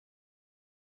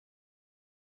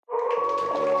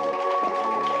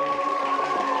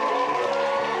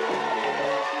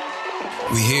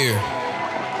We here.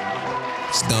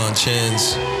 It's Don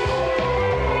Chen's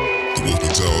The Wolf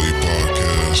Mentality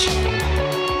Podcast.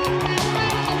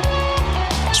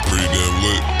 It's pretty damn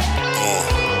lit.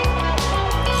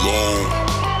 Lone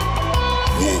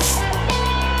Wolf.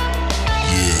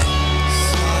 Yeah.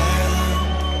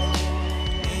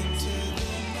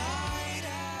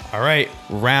 All right,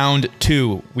 round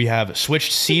two. We have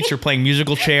switched seats. We're playing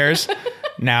musical chairs.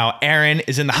 Now Aaron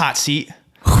is in the hot seat.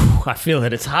 I feel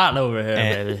that it's hot over here,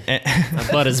 baby.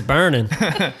 My butt is burning.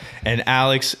 And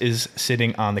Alex is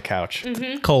sitting on the couch.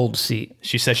 Cold seat.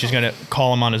 She said she's going to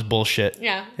call him on his bullshit.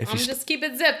 Yeah, I'm just keep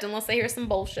it zipped unless I hear some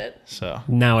bullshit. So,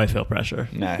 Now I feel pressure.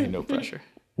 nah, no pressure.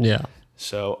 Yeah.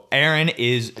 So, Aaron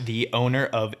is the owner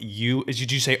of you.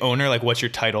 Did you say owner? Like, what's your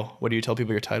title? What do you tell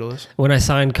people your title is? When I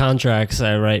sign contracts,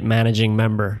 I write managing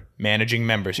member. Managing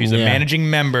member. So, he's a Yeah. managing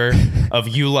member of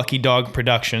You Lucky Dog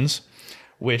Productions,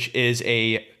 which is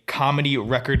a comedy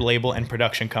record label and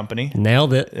production company.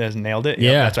 Nailed it. Has nailed it.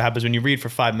 Yeah. That's what happens when you read for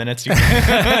 5 minutes.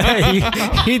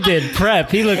 he did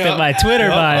prep. He looked at my Twitter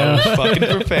bio. I was fucking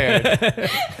prepared.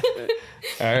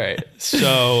 All right.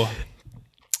 So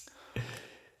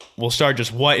we'll start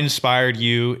just what inspired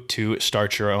you to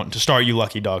start You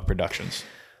Lucky Dog Productions?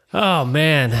 Oh,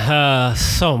 man.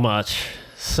 So much.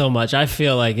 I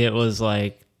feel like it was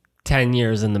like 10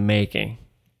 years in the making.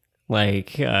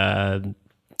 Like,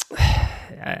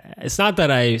 it's not that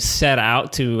I set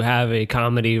out to have a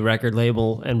comedy record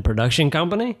label and production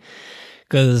company,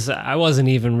 because I wasn't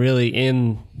even really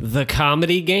in the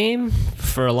comedy game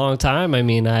for a long time. I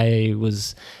mean, I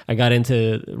got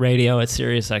into radio at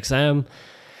Sirius XM,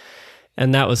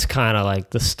 and that was kind of like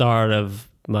the start of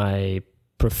my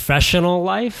professional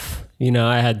life. You know,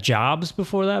 I had jobs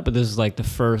before that, but this is like the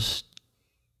first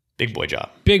Big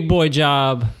boy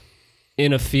job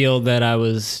in a field that I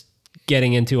was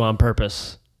getting into on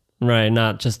purpose, right?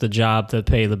 Not just a job to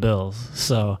pay the bills.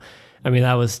 So, I mean,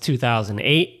 that was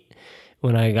 2008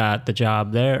 when I got the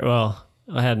job there. Well,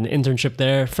 I had an internship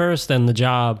there first, then the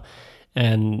job.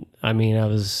 And I mean, I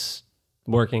was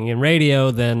working in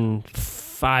radio. Then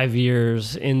 5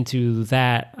 years into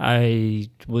that, I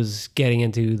was getting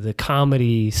into the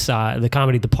comedy side, the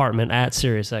comedy department at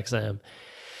SiriusXM.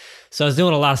 So I was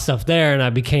doing a lot of stuff there, and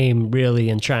I became really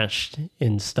entrenched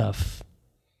in stuff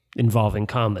involving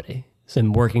comedy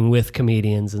and working with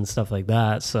comedians and stuff like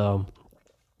that. So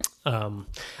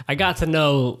I got to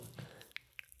know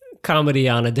comedy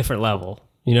on a different level.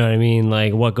 You know what I mean?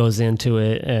 Like what goes into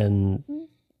it and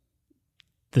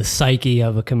the psyche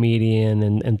of a comedian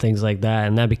and things like that.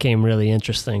 And that became really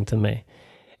interesting to me.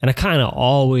 And I kind of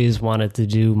always wanted to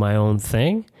do my own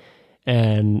thing.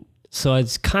 And so I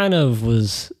kind of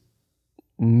was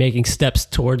making steps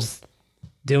towards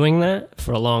doing that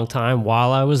for a long time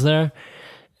while I was there.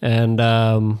 And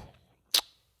to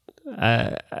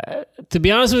be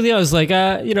honest with you, I was like,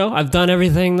 I've done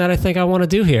everything that I think I want to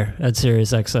do here at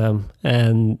SiriusXM.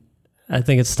 And I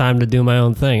think it's time to do my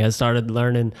own thing. I started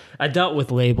learning. I dealt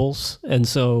with labels. And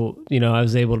so, I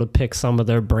was able to pick some of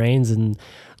their brains and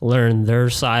learn their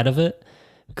side of it,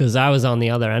 because I was on the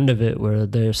other end of it where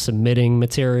they're submitting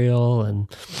material and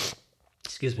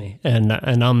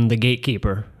I'm the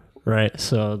gatekeeper, right?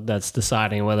 So that's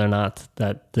deciding whether or not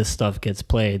that this stuff gets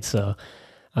played. So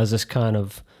I was just kind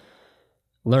of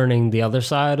learning the other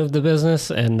side of the business,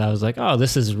 and I was like, oh,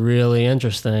 this is really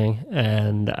interesting,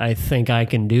 and I think I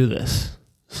can do this.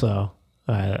 So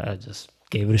I just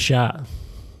gave it a shot.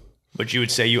 But you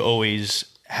would say you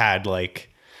always had, like,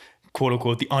 quote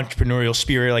unquote, the entrepreneurial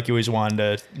spirit, like you always wanted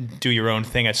to do your own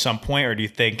thing at some point? Or do you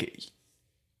think,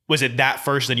 was it that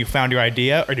first that you found your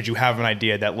idea, or did you have an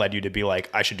idea that led you to be like,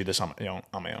 I should do this on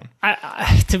my own?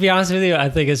 I to be honest with you, I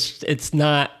think it's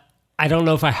not. I don't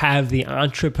know if I have the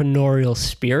entrepreneurial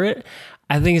spirit.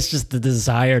 I think it's just the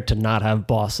desire to not have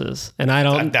bosses, and I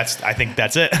don't. I think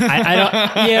that's it. I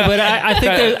don't. Yeah, but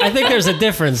I think there's a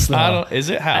difference though. Is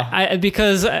it how?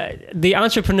 Because the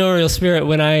entrepreneurial spirit,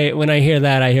 when I hear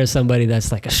that, I hear somebody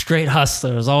that's like a straight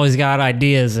hustler, has always got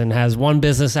ideas and has one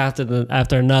business after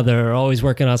another, or always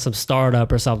working on some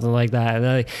startup or something like that.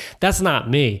 And that's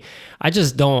not me. I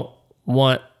just don't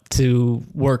want to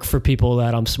work for people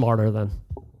that I'm smarter than.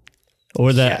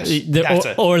 Or that,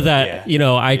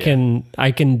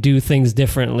 I can do things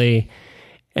differently,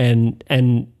 and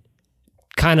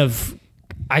kind of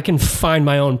I can find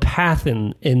my own path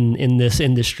in this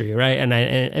industry, right?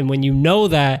 And when you know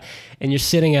that, and you're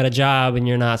sitting at a job and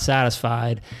you're not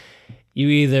satisfied, you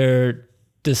either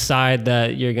decide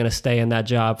that you're going to stay in that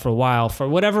job for a while for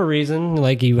whatever reason,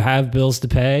 like you have bills to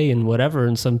pay and whatever,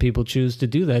 and some people choose to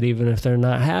do that even if they're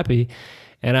not happy.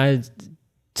 And I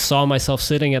saw myself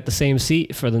sitting at the same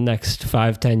seat for the next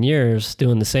 5-10 years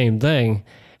doing the same thing.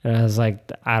 And I was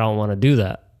like, I don't want to do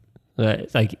that.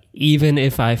 Like, even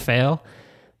if I fail,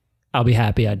 I'll be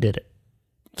happy I did it.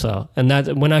 So, and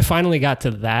that, when I finally got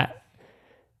to that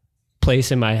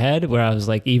place in my head where I was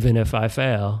like, even if I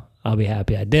fail, I'll be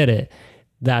happy I did it.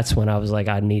 That's when I was like,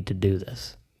 I need to do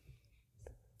this.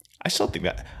 I still think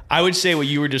that. I would say what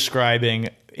you were describing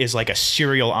is like a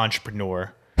serial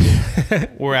entrepreneur.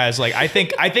 Whereas, like, I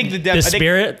think the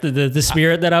spirit, the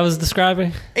spirit that I was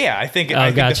describing. Yeah, I think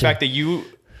the fact that you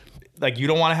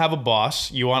don't want to have a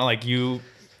boss, you want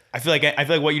I feel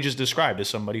like what you just described is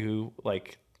somebody who,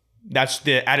 like, that's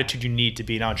the attitude you need to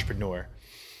be an entrepreneur.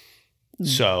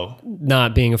 So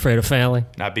not being afraid of failing,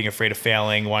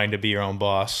 wanting to be your own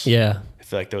boss. Yeah, I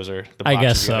feel like those are the boxes I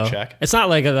guess you gotta so. check. It's not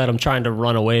like that I'm trying to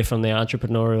run away from the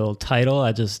entrepreneurial title.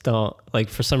 I just don't, like,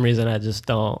 for some reason,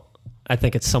 I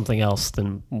think it's something else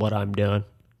than what I'm doing.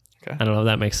 Okay. I don't know if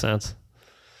that makes sense.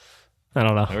 I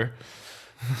don't know.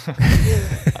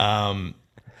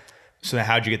 So then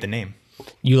how'd you get the name?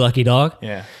 You Lucky Dog?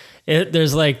 Yeah.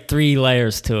 There's like 3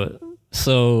 layers to it.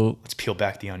 So Let's peel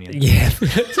back the onion. yeah.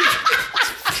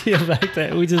 Feel like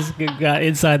that. We just got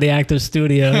inside the actor's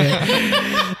studio.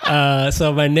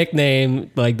 So my nickname,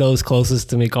 like, those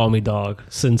closest to me call me Dog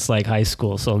since like high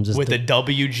school. So I'm just with a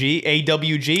WG,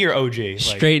 AWG or OG?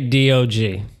 Straight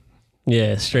DOG.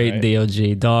 Yeah, straight Right.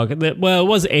 DOG. Dog. Well, it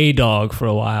was a dog for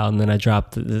a while, and then I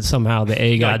dropped somehow the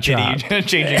A got dropped.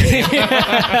 Changing it.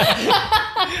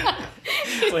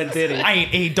 When did I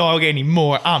ain't a dog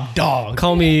anymore. I'm Dog.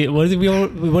 Call me. What do you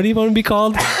want to be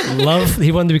called? Love.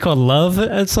 He wanted to be called Love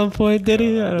at some point. Did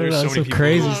he? I don't There's know. so Some many people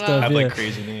crazy who stuff. have Yeah. like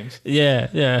crazy names.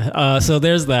 Yeah. So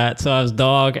there's that. So I was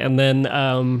Dog, and then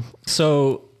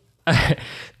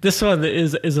this one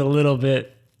is a little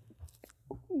bit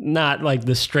not like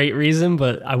the straight reason,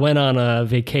 but I went on a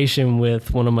vacation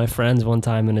with one of my friends one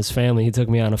time and his family. He took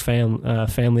me on a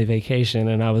family vacation,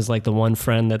 and I was like the one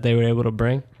friend that they were able to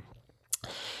bring.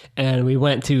 And we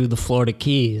went to the Florida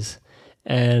Keys,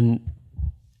 and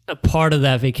a part of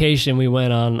that vacation, we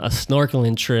went on a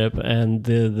snorkeling trip, and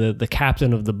the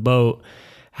captain of the boat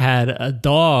had a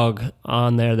dog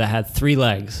on there that had 3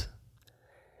 legs.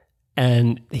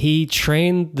 And he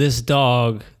trained this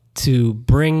dog to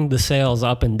bring the sails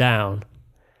up and down.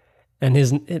 And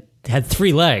it had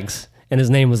 3 legs, and his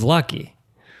name was Lucky.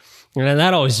 And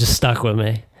that always just stuck with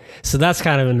me. So that's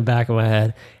kind of in the back of my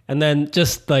head. And then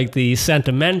just like the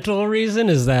sentimental reason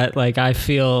is that, like, I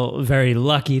feel very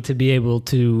lucky to be able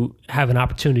to have an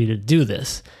opportunity to do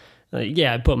this.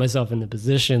 Yeah, I put myself in the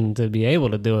position to be able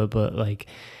to do it, but like,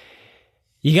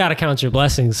 you got to count your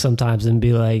blessings sometimes and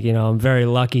be like, you know, I'm very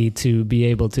lucky to be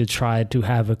able to try to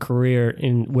have a career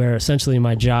in where essentially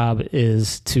my job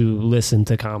is to listen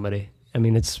to comedy. I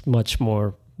mean, it's much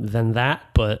more than that,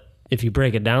 but if you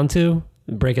break it down,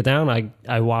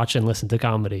 I watch and listen to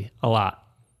comedy a lot.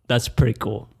 That's pretty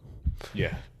cool.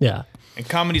 Yeah. Yeah. And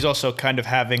comedy's also kind of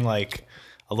having like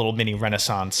a little mini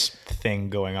renaissance thing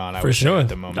going on, I For would say, sure. at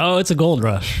the moment. Oh, it's a gold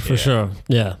rush for sure.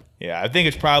 Yeah. Yeah, I think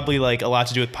it's probably like a lot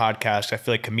to do with podcasts. I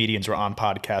feel like comedians were on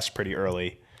podcasts pretty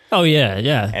early. Oh, yeah.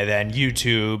 And then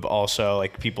YouTube also,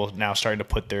 like, people now starting to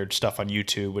put their stuff on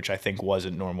YouTube, which I think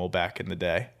wasn't normal back in the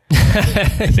day.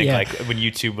 I think like when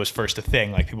YouTube was first a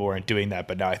thing, like, people weren't doing that,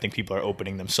 but now I think people are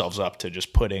opening themselves up to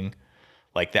just putting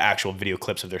like the actual video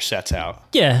clips of their sets out.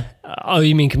 Yeah. Oh,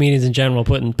 you mean comedians in general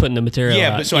putting the material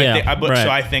Yeah, out? but so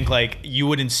I think like you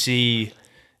wouldn't see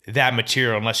that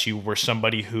material unless you were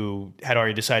somebody who had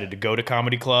already decided to go to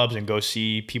comedy clubs and go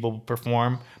see people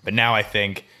perform. But now I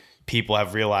think people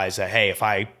have realized that, hey, if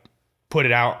I put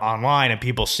it out online and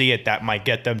people see it, that might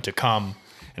get them to come.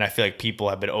 And I feel like people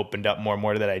have been opened up more and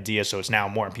more to that idea. So it's now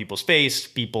more in people's face.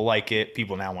 People like it.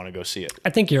 People now want to go see it. I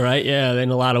think you're right. Yeah, in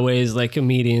a lot of ways, like,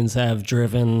 comedians have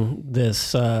driven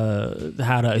this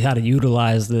how to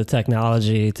utilize the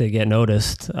technology to get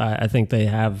noticed. I think they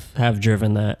have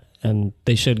driven that, and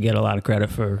they should get a lot of credit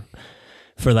for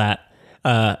that.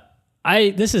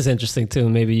 This is interesting too.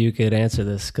 Maybe you could answer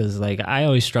this, because like I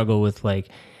always struggle with, like,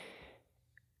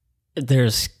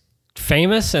 there's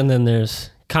famous and then there's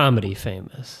comedy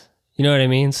famous. You know what I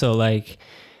mean? So like,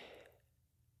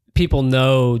 people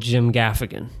know Jim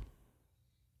Gaffigan,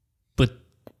 but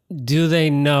do they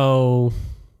know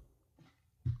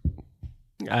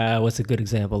what's a good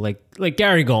example? Like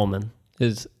Gary Goldman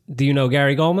is. Do you know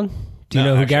Gary Goldman? Do you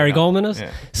know who Gary Goldman is?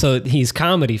 Yeah. So he's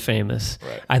comedy famous.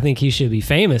 Right. I think he should be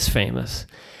famous.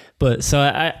 But so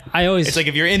I always, it's like,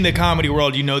 if you're in the comedy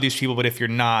world, you know these people, but if you're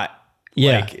not,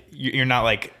 like, you're not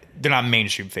like, they're not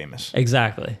mainstream famous.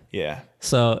 Exactly. Yeah.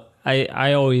 So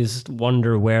I always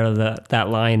wonder where that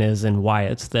line is and why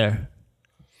it's there.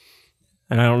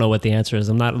 And I don't know what the answer is.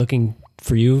 I'm not looking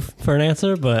for you for an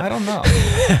answer, but I don't know.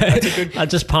 That's a good. I'm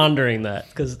just pondering that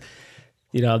because,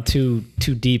 I'm too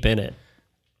deep in it.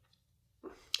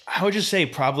 I would just say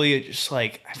probably just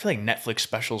like, I feel like Netflix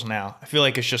specials now. I feel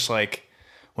like it's just like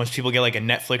once people get like a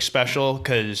Netflix special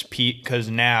because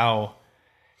now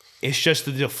it's just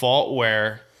the default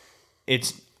where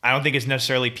I don't think it's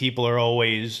necessarily people are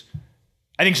always,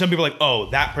 I think some people are like, oh,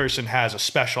 that person has a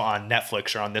special on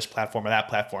Netflix or on this platform or that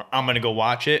platform. I'm going to go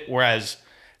watch it. Whereas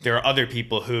there are other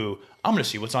people who, I'm going to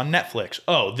see what's on Netflix.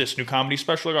 Oh, this new comedy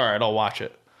special. All right, I'll watch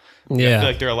it. Yeah. I feel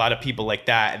like there are a lot of people like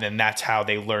that. And then that's how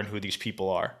they learn who these people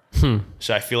are.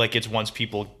 So I feel like it's once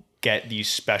people get these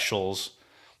specials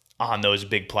on those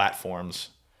big platforms,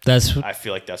 I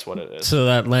feel like that's what it is. So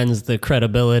that lends the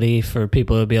credibility for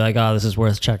people to be like, oh, this is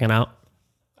worth checking out.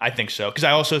 I think so. Because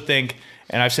I also think,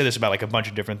 and I've said this about like a bunch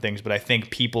of different things, but I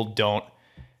think people don't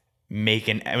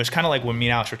it was kind of like when me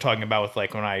and Alex were talking about with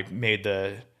like when I made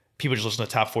the people just listen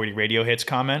to top 40 radio hits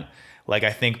comment. Like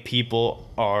I think people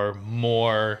are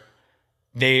more,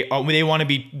 they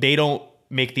don't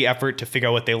make the effort to figure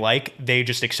out what they like. They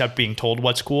just accept being told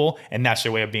what's cool. And that's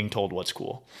their way of being told what's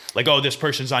cool. Like, oh, this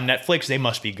person's on Netflix. They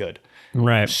must be good.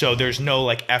 Right. So there's no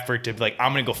like effort to like,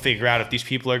 I'm going to go figure out if these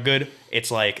people are good.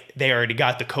 It's like they already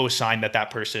got the cosign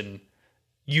that person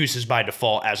uses by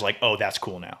default as like, oh, that's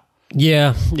cool now.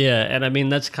 Yeah. Yeah. And I mean,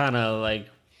 that's kind of like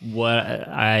what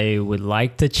I would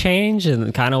like to change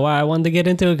and kind of why I wanted to get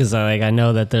into it. Cause I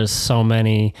know that there's so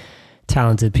many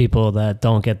talented people that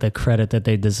don't get the credit that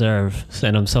they deserve.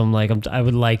 And I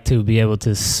would like to be able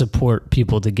to support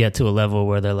people to get to a level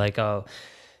where they're like, oh,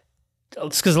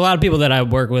 it's because a lot of people that I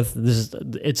work with,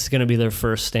 it's going to be their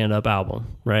first stand-up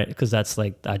album, right? Because that's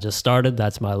like, I just started,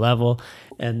 that's my level.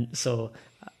 And so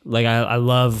like, I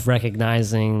love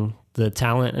recognizing the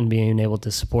talent and being able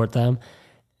to support them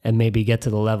and maybe get to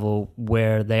the level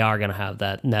where they are going to have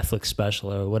that Netflix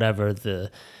special or whatever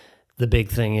the big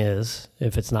thing is,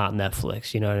 if it's not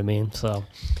Netflix, you know what I mean? So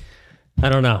I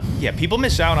don't know. Yeah, people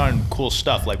miss out on cool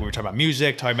stuff. Like we were talking about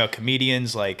music, talking about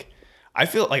comedians. Like I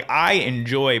feel like I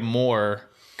enjoy more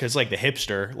because like the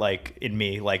hipster, like in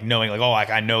me, like knowing like, oh,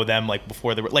 like I know them like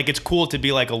before like it's cool to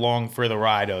be like along for the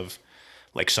ride of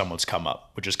like someone's come up,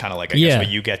 which is kind of like, I guess what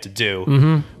you get to do.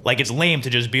 Mm-hmm. Like it's lame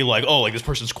to just be like, oh, like this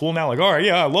person's cool now. Like, all right,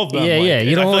 yeah, I love them. Yeah, like, yeah.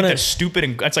 You don't I feel want like that's stupid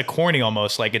and that's like corny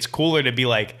almost. Like it's cooler to be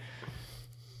like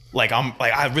I'm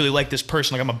like, I really like this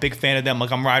person. Like I'm a big fan of them.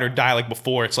 Like I'm ride or die. Like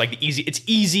before it's like it's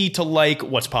easy to like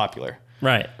what's popular.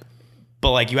 Right.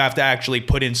 But like you have to actually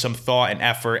put in some thought and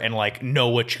effort and like know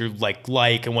what you're like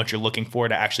and what you're looking for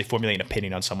to actually formulate an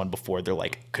opinion on someone before they're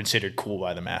like considered cool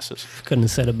by the masses. Couldn't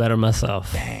have said it better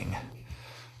myself. Dang.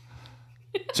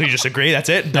 So you just agree? That's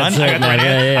it? Done? That's it,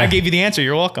 man. Yeah. I gave you the answer.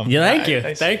 You're welcome. Yeah, thank you.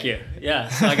 Thank you. Yeah.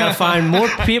 So I gotta find more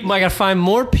people. I gotta find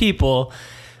more people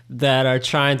that are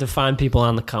trying to find people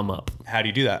on the come up. How do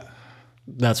you do that?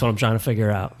 That's what I'm trying to figure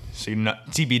out. So you're not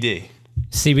TBD.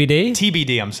 CBD?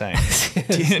 TBD, I'm saying.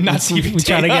 Not CBD. We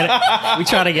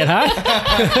try to get high.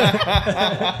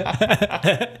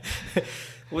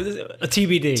 What is it? A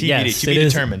TBD. TBD. Yes, To be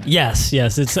determined. Yes.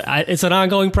 It's an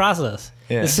ongoing process.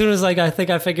 Yeah. As soon as like I think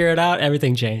I figure it out,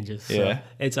 everything changes. So yeah.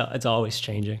 It's always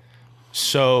changing.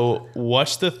 So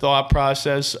what's the thought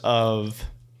process of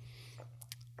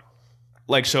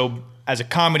like, so as a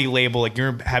comedy label, like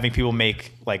you're having people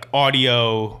make like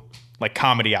audio, like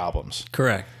comedy albums.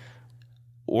 Correct.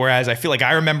 Whereas I feel like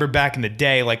I remember back in the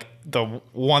day, like the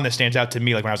one that stands out to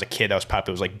me, like when I was a kid, that was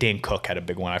popular. It was like Dane Cook had a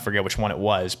big one. I forget which one it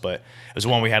was, but it was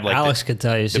one we had like Alex could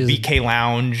tell you the BK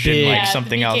Lounge and like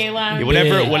something else. Lounge.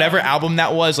 Yeah, whatever album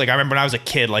that was. Like I remember when I was a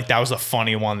kid, like that was a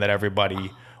funny one that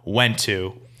everybody went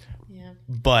to. Yeah.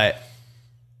 But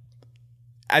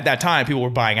at that time, people were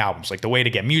buying albums. Like the way to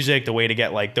get music, the way to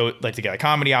get like to get like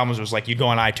comedy albums was like you'd go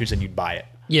on iTunes and you'd buy it.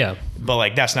 Yeah. But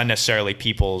like that's not necessarily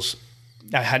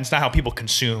that's not how people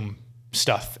consume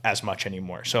stuff as much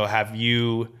anymore. So have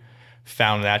you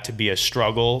found that to be a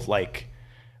struggle? Like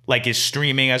is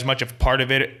streaming as much of part of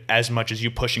it as much as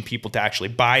you pushing people to actually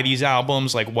buy these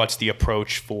albums? Like what's the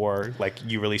approach for like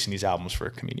you releasing these albums for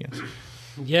comedians?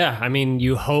 Yeah, I mean,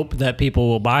 you hope that people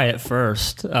will buy it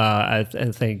first. I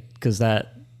think because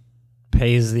that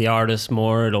pays the artist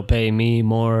more, it'll pay me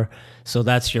more. So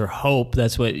that's your hope.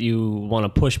 That's what you want to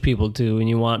push people to, and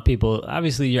you want people.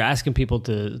 Obviously, you're asking people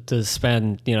to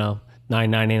spend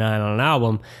 $9.99 on an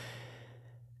album.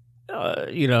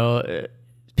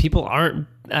 People aren't.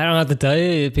 I don't have to tell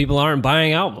you, people aren't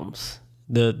buying albums.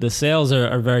 The sales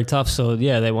are very tough. So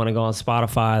yeah, they want to go on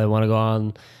Spotify. They want to go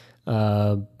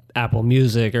on Apple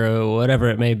Music or whatever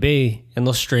it may be, and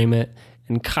they'll stream it.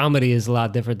 And comedy is a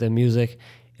lot different than music.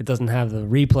 It doesn't have the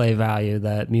replay value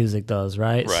that music does,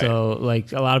 right? Right. So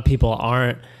like a lot of people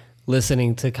aren't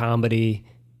listening to comedy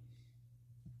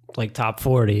like top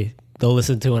 40. They'll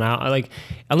listen to like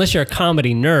unless you're a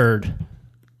comedy nerd,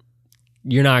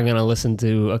 you're not going to listen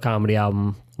to a comedy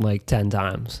album like 10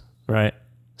 times, right?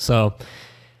 So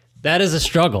that is a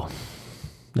struggle.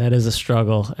 And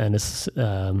it's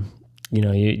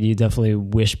you definitely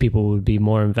wish people would be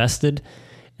more invested.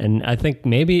 And I think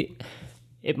maybe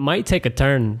it might take a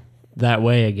turn that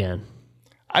way again.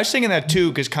 I was thinking that too,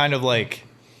 because kind of like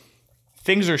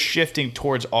things are shifting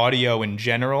towards audio in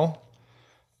general.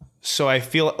 So I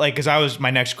feel like,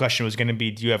 my next question was going to be,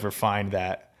 do you ever find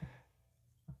that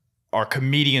are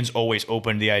comedians always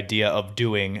open to the idea of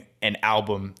doing an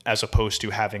album as opposed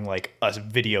to having like a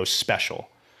video special?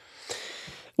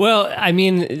 Well, I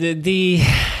mean, the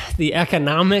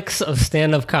economics of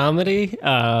stand-up comedy,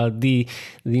 the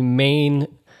main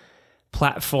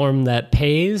platform that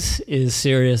pays is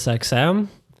SiriusXM.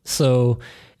 So,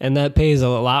 and that pays a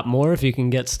lot more if you can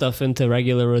get stuff into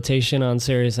regular rotation on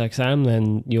SiriusXM,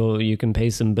 then you can pay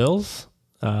some bills.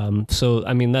 So,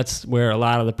 I mean, that's where a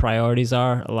lot of the priorities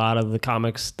are. A lot of the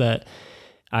comics that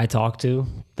I talk to,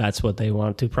 that's what they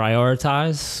want to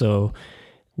prioritize. So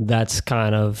that's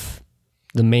kind of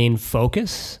the main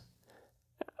focus.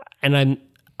 And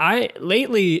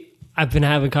lately I've been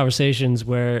having conversations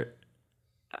where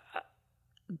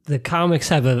the comics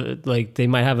have they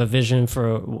might have a vision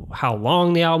for how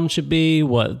long the album should be,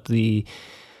 what the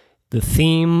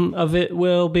theme of it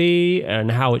will be, and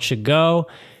how it should go.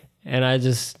 And I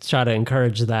just try to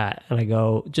encourage that. And I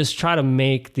go, just try to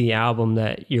make the album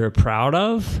that you're proud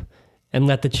of and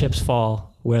let the chips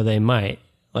fall where they might.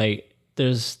 Like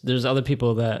there's other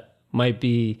people that might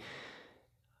be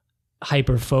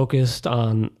hyper focused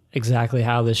on exactly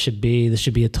how this should be. This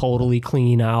should be a totally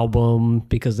clean album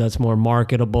because that's more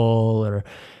marketable, or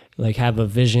like have a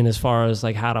vision as far as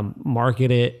like how to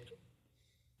market it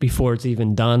before it's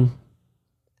even done,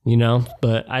 you know?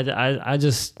 But I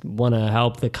just want to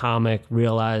help the comic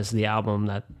realize the album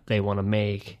that they want to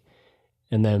make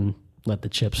and then let the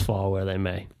chips fall where they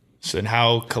may. So then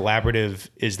how collaborative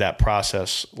is that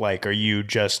process? Like, are you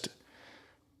just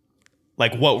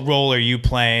like, what role are you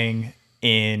playing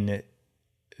in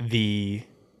the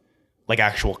like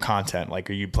actual content? Like,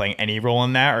 are you playing any role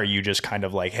in that? Or are you just kind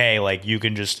of like, hey, like you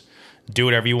can just do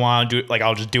whatever you want to do? Like,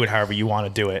 I'll just do it however you want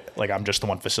to do it. Like, I'm just the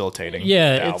one facilitating the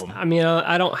album. I mean,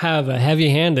 I don't have a heavy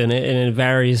hand in it, and it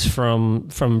varies from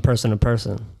person to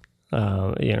person.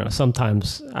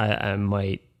 Sometimes I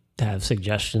might have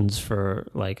suggestions for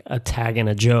like a tag and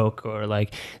a joke, or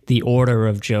like the order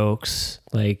of jokes.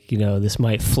 Like, this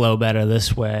might flow better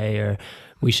this way, or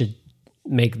we should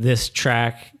make this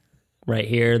track right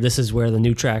here. This is where the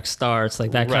new track starts,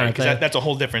 like that kind of thing. That's a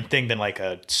whole different thing than like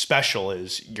a special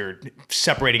is. You're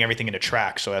separating everything into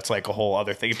tracks, so that's like a whole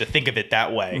other thing. You have to think of it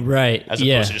that way, right? As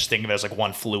opposed to just thinking of it as like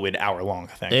one fluid hour-long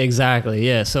thing. Exactly,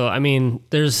 yeah. So, I mean,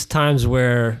 there's times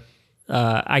where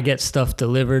I get stuff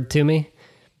delivered to me.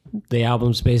 The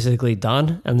album's basically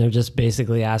done, and they're just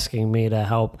basically asking me to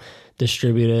help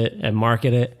distribute it and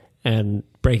market it and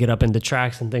break it up into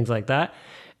tracks and things like that.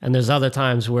 And there's other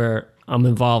times where I'm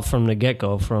involved from the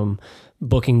get-go, from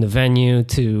booking the venue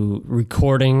to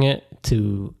recording it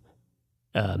to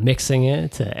mixing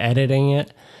it to editing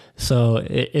it. So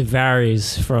it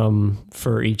varies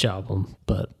for each album,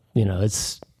 but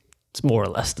it's more or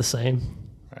less the same.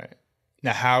 Right.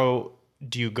 Now, how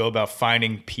do you go about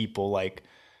finding people like?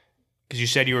 Because you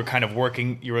said you were kind of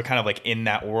like in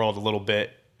that world a little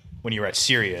bit when you were at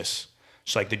Sirius.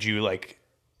 So like, did you like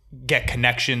get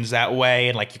connections that way,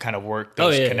 and like you kind of work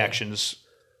those connections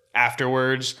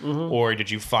afterwards, or did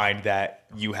you find that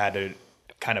you had to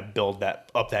kind of build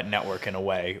that network in a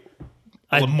way,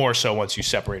 a little more so once you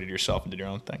separated yourself and did your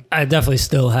own thing? I definitely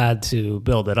still had to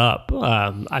build it up.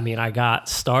 I mean, I got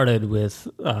started with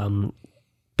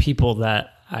people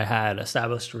that I had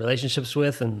established relationships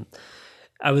with, and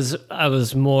I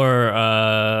was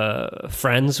more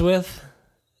friends with.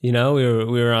 We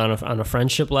were on a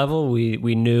friendship level.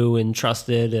 We knew and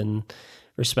trusted and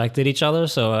respected each other.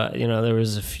 So there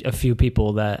was a few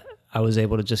people that I was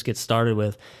able to just get started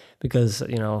with, because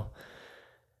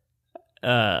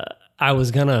I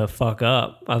was gonna fuck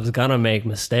up. I was gonna make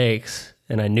mistakes,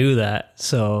 and I knew that.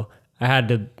 So I had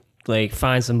to like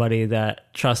find somebody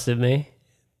that trusted me,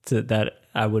 that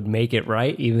I would make it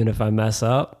right even if I mess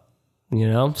up.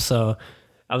 So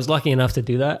I was lucky enough to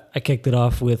do that. I kicked it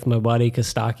off with my buddy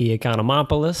Kostaki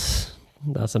Economopoulos.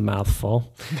 That's a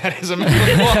mouthful. That is a mouthful.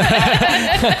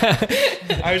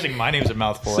 I was thinking my name's a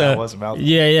mouthful. That was a mouthful.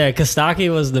 Yeah.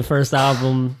 Kostaki was the first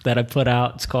album that I put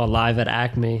out. It's called Live at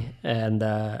Acme. And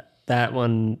that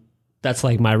one, that's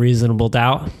like my Reasonable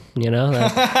Doubt. You know,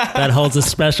 that holds a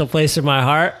special place in my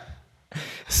heart.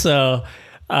 So,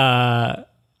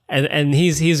 and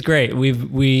he's great.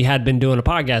 We had been doing a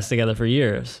podcast together for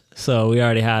years, so we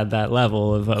already had that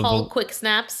level of Called Quick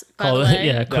Snaps, by the way.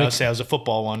 yeah, I would say it was a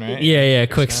football one, right? yeah,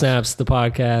 Quick Snaps, the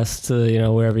podcast,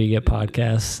 wherever you get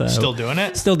podcasts. Still doing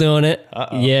it? Still doing it.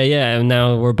 Uh-oh. Yeah, and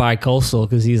now we're bi-coastal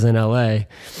because he's in LA.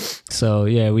 So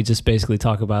yeah, we just basically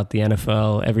talk about the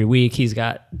NFL every week. He's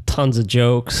got tons of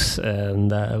jokes,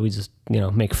 and we just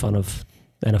make fun of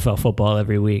NFL football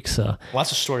every week. So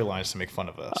Lots of storylines to make fun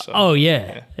of us. So. oh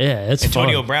yeah, it's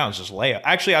Antonio fun. Brown's just layup.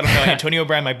 Actually, I don't know. Antonio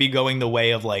Brown might be going the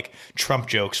way of like Trump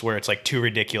jokes, where it's like too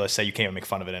ridiculous that you can't even make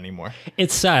fun of it anymore.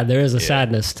 It's sad. There is a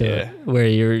sadness to it where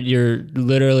you're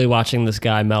literally watching this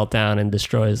guy melt down and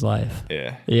destroy his life.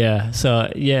 Yeah. Yeah.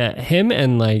 So yeah, him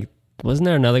and like, wasn't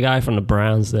there another guy from the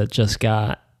Browns that just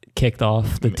got kicked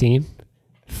off the team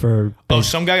for?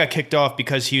 Some guy got kicked off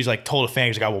because he was like told a fan,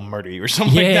 he's like, I will murder you or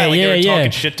something like that. Like they were Yeah.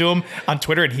 talking shit to him on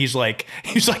Twitter, and he's like,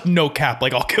 no cap,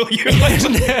 like I'll kill you. Like,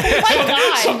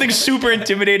 God. something super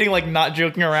intimidating, like not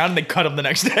joking around, and they cut him the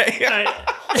next day.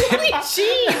 Holy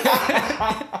jeez.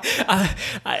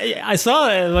 I saw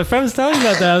it. My friend was telling me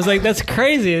about that. I was like, that's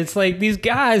crazy. It's like these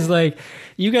guys, like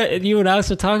you and Alex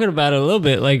were talking about it a little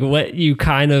bit, like what you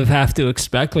kind of have to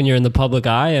expect when you're in the public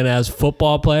eye, and as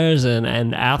football players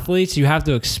and athletes, you have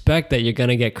to expect that you're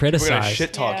gonna get We're gonna criticized.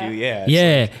 shit talk you,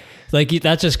 yeah. Like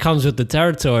that just comes with the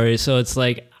territory. So it's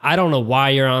like, I don't know why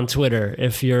you're on Twitter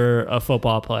if you're a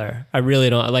football player. I really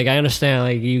don't. Like, I understand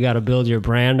like you got to build your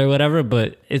brand or whatever,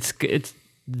 but it's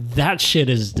that shit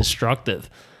is destructive.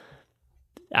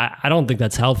 I don't think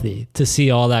that's healthy to see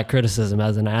all that criticism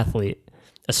as an athlete,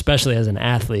 especially as an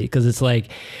athlete, because it's like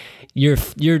your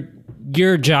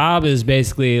job is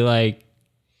basically like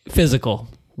physical,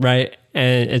 right?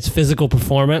 And it's physical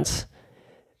performance.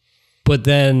 But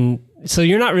then, so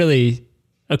you're not really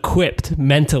equipped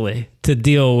mentally to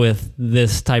deal with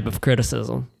this type of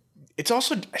criticism. It's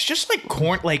just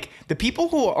like like the people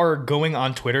who are going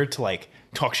on Twitter to like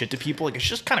talk shit to people, like it's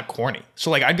just kind of corny.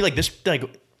 So like I'd be like, this, like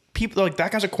people like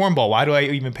that guy's a cornball. Why do I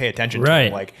even pay attention to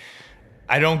him? Like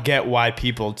I don't get why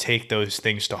people take those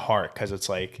things to heart, because it's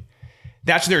like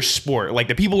that's their sport. Like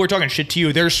the people who are talking shit to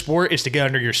you, their sport is to get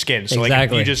under your skin. So like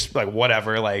if you just like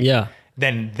whatever, like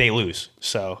then they lose.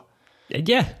 So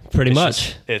yeah, pretty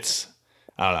much. It's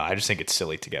I don't know. I just think it's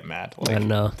silly to get mad. Like, I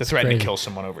know. The threat to kill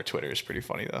someone over Twitter is pretty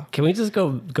funny though. Can we just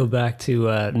go back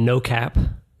to no cap?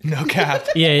 No cap.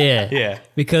 Yeah.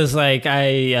 Because like Do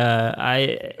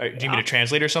you mean to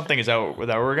translate or something? Is that where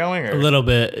we're going? Or? A little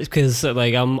bit, because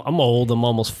like I'm old. I'm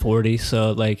almost 40,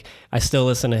 so like I still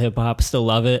listen to hip hop, still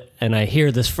love it, and I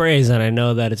hear this phrase and I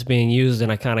know that it's being used,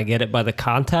 and I kind of get it by the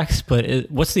context. But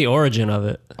what's the origin of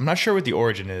it? I'm not sure what the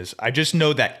origin is. I just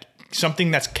know that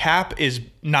something that's cap is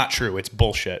not true. It's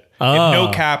bullshit. Oh. If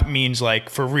no cap means like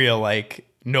for real, like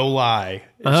no lie.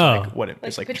 It's like what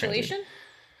it's like Capitulation?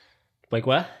 Like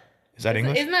what? Is that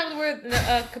English? Isn't that the word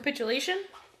capitulation?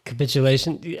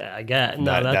 Capitulation? Yeah, I get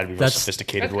no. That'd be a that's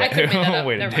sophisticated I way could've made that up.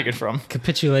 to Never take mind. it from.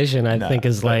 capitulation. I think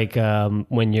is like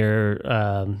when you're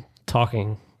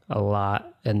talking a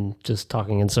lot and just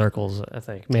talking in circles. I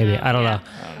think maybe I don't know,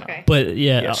 Okay. but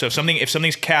Yeah. So if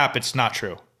something's cap, it's not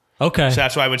true. okay. So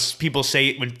that's why when people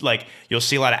say, when like you'll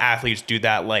see a lot of athletes do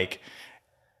that, like,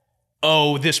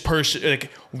 oh, this person,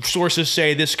 like sources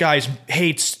say this guy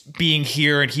hates being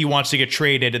here and he wants to get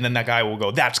traded, and then that guy will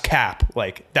go, that's cap.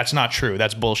 Like that's not true.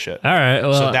 That's bullshit. All right.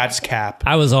 Well, So that's cap.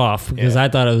 I was off because I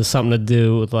thought it was something to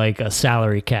do with like a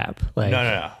salary cap. Like,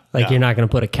 No. Like you're not going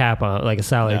to put a cap on, like a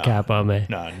salary cap on me.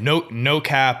 No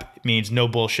cap means no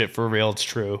bullshit, for real. It's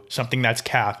true. Something that's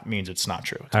cap means it's not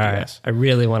true. It's All BS. right. I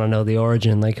really want to know the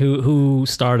origin. Like who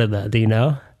started that? Do you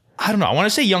know? I don't know. I want to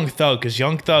say Young Thug, because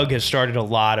Young Thug has started a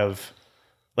lot of,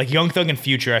 like Young Thug and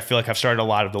Future, I feel like have started a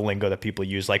lot of the lingo that people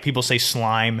use. Like people say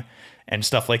slime and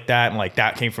stuff like that, and like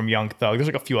that came from Young Thug. There's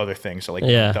like a few other things that like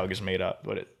Young Thug is made up.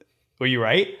 Were you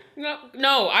right?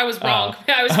 No, I was wrong.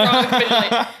 I was wrong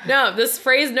completely. No, this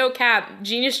phrase "no cap."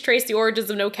 Genius traced the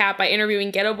origins of "no cap" by interviewing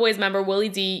Ghetto Boys member Willie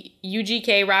D,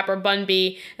 UGK rapper Bun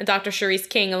B, and Dr. Sharice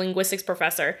King, a linguistics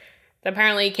professor. That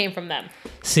apparently came from them.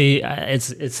 See, it's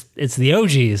the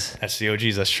OGs. That's the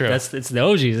OGs. That's true. It's the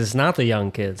OGs. It's not the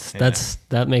young kids.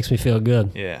 That makes me feel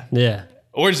good. yeah. Yeah.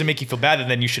 Or does it make you feel bad that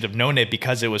then you should have known it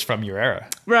because it was from your era?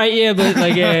 Right, yeah, but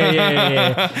like,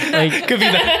 yeah. Like, Could be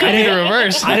the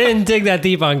reverse. I didn't dig that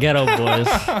deep on Ghetto Boys,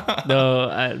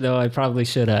 though I probably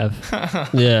should have.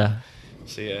 Yeah.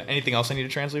 So yeah, anything else I need to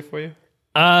translate for you?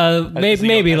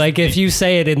 Maybe like if you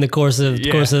say it in the course of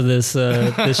this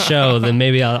this show, then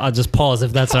maybe I'll just pause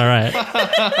if that's all right.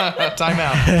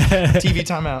 Timeout. TV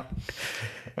timeout.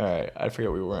 All right, I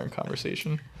forget we were in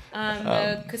conversation.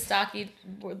 The Kostaki.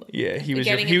 Yeah, he was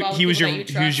getting your involved he with was people your that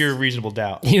you he was your trust. reasonable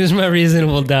doubt. He was my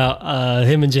reasonable doubt.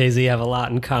 Him and Jay-Z have a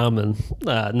lot in common.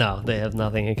 No, they have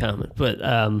nothing in common. But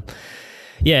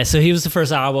yeah, so he was the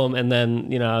first album, and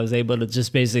then I was able to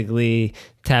just basically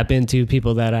tap into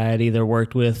people that I had either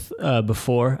worked with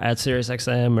before at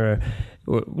SiriusXM or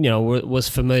was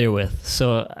familiar with.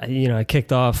 So I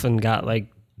kicked off and got like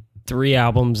 3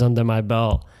 albums under my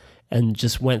belt, and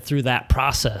just went through that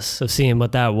process of seeing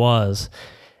what that was,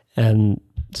 and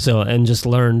just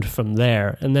learned from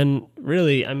there. And then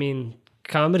really, I mean,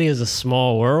 comedy is a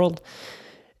small world,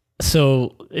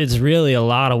 so it's really a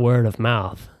lot of word of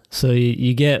mouth. So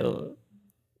you get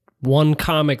one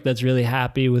comic that's really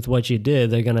happy with what you did,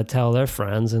 they're going to tell their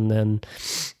friends. And then,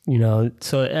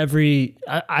 so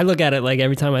I look at it like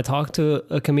every time I talk to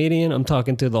a comedian, I'm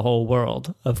talking to the whole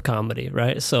world of comedy,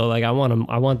 right? So like I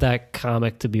want that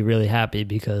comic to be really happy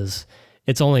because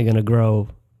it's only going to grow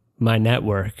my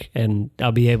network, and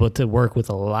I'll be able to work with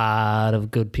a lot of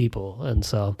good people. And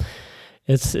so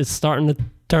it's starting to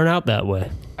turn out that way.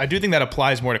 I do think that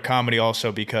applies more to comedy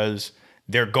also because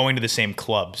they're going to the same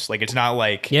clubs. Like it's not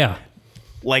like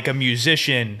like a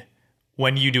musician,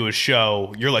 when you do a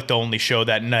show, you're like the only show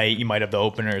that night. You might have the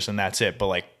openers and that's it. But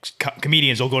like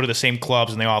comedians will go to the same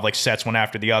clubs and they all have like sets one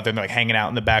after the other, and they're like hanging out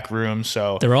in the back room.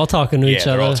 So they're all talking to each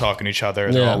other. They're all talking to each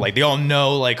other. They're all like, they all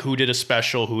know like who did a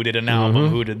special, who did an album,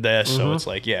 who did this. So it's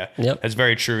like, that's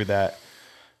very true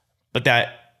but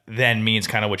that then means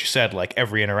kind of what you said, like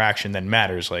every interaction then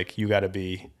matters. Like you got to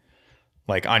be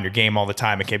like on your game all the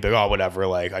time. It can't be like, oh, whatever.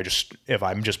 Like if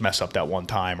I'm just mess up that one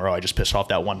time, or I just pissed off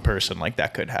that one person, like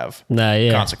that could have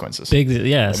consequences. Big,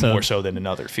 yeah. So more so than in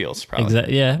other fields, probably.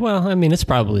 Exactly. Yeah. Well, I mean, it's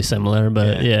probably similar,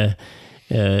 but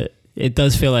it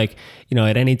does feel like,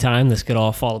 at any time this could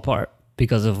all fall apart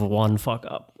because of one fuck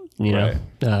up,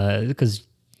 because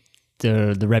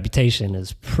the reputation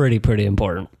is pretty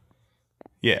important.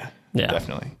 Yeah,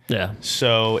 definitely. Yeah.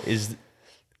 So is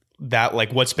that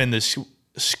like, what's been this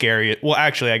scariest? Well,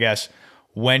 actually, I guess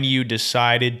when you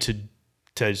decided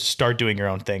to start doing your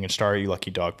own thing and start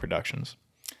Lucky Dog Productions,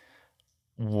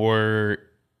 I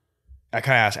kind of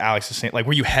asked Alex the same, like,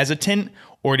 were you hesitant,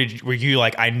 or were you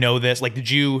like, I know this? Like, did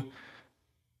you,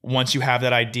 once you have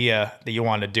that idea that you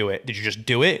want to do it, did you just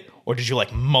do it, or did you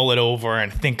like mull it over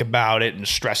and think about it and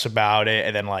stress about it?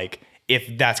 And then like,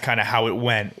 if that's kind of how it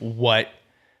went, what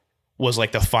was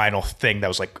like the final thing that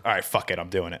was like, all right, fuck it, I'm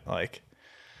doing it? Like,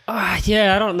 I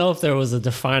don't know if there was a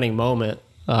defining moment.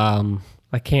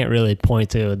 I can't really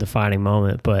point to a defining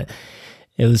moment, but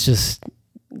it was just,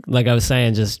 like I was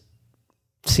saying, just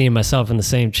seeing myself in the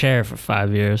same chair for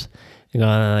 5 years and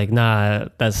going like, nah,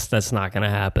 that's not going to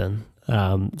happen.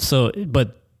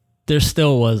 But there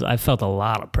still was, I felt a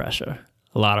lot of pressure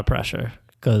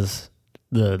because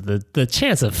the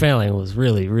chance of failing was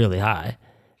really, really high.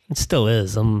 It still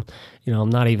is. I'm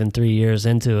not even 3 years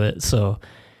into it. So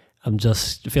I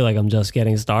feel like I'm just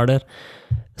getting started.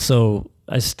 So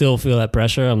I still feel that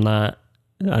pressure. I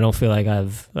don't feel like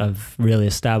I've really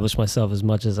established myself as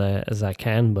much as I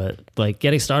can, but like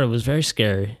getting started was very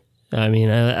scary. I mean,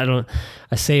 I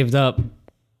saved up,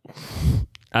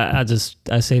 I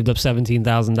saved up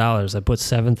 $17,000. I put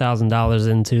 $7,000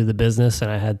 into the business, and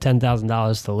I had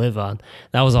 $10,000 to live on.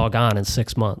 That was all gone in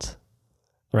 6 months.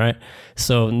 Right.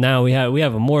 So now we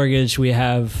have a mortgage, we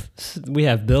have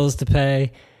bills to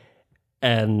pay.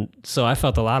 And so I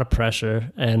felt a lot of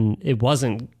pressure, and it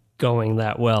wasn't going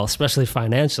that well, especially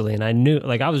financially. And I knew,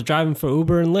 like, I was driving for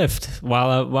Uber and Lyft while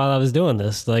I was doing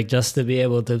this, like, just to be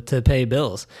able to pay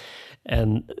bills.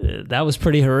 And that was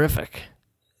pretty horrific,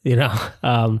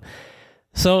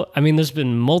 So, I mean, there's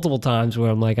been multiple times where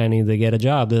I'm like, I need to get a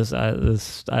job. This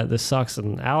sucks.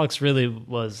 And Alex really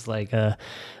was like,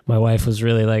 my wife was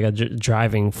really like a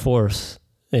driving force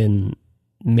in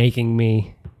making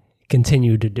me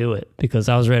continue to do it, because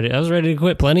I was ready to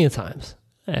quit plenty of times,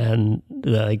 and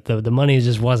the money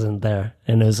just wasn't there,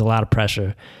 and there was a lot of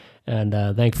pressure, and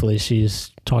thankfully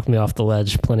she's talked me off the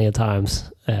ledge plenty of times,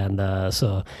 and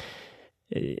so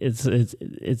it's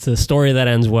a story that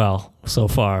ends well so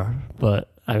far, but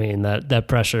I mean that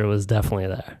pressure was definitely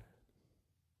there.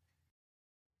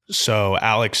 So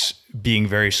Alex being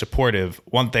very supportive,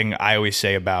 one thing I always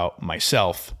say about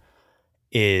myself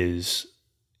is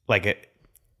like,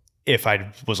 if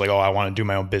I was like, oh, I want to do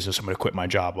my own business, I'm going to quit my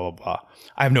job, blah, blah, blah.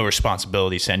 I have no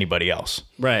responsibilities to anybody else.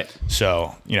 Right.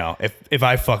 So, you know, if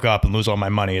I fuck up and lose all my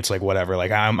money, it's like, whatever.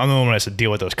 Like, I'm the one who has to deal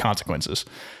with those consequences.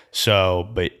 So,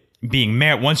 but being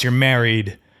married, once you're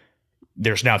married,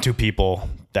 there's now two people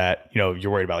that, you know,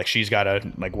 you're worried about. Like, she's got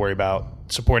to like worry about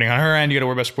supporting on her end. You got to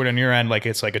worry about supporting on your end. Like,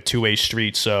 it's like a two-way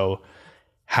street. So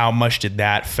how much did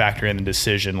that factor in the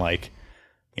decision? Like,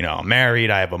 you know, I'm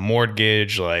married, I have a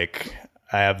mortgage, like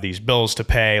I have these bills to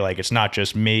pay. Like, it's not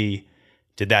just me.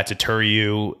 Did that deter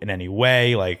you in any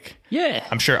way? Like, Yeah.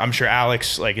 I'm sure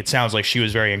Alex, like, it sounds like she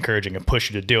was very encouraging and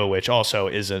pushed you to do it, which also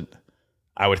isn't,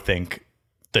 I would think,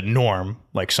 the norm.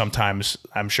 Like, sometimes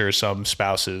I'm sure some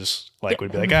spouses like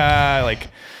would be like, like,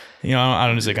 you know, I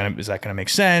don't know, is that gonna make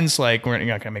sense? Like, we're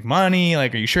not gonna make money.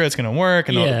 Like, are you sure it's gonna work?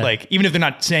 And Yeah. like, even if they're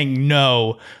not saying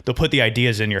no, they'll put the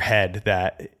ideas in your head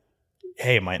that,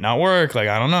 hey, it might not work. Like,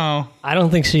 I don't know. I don't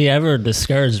think she ever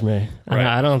discouraged me. Right.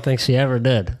 I don't think she ever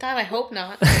did. God, I hope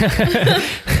not.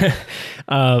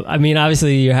 I mean,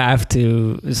 obviously you have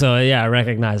to. So yeah, I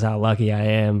recognize how lucky I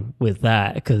am with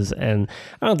that. And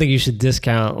I don't think you should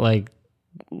discount like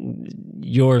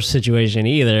your situation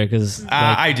either. Because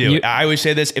I do. I always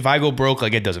say this: if I go broke,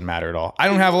 like, it doesn't matter at all. I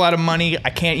don't have a lot of money.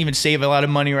 I can't even save a lot of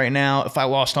money right now. If I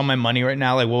lost all my money right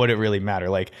now, like, what would it really matter?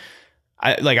 Like,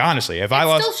 honestly, if I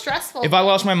It's still stressful. If I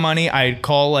lost my money, I'd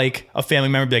call like a family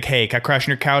member, be like, hey, can I crash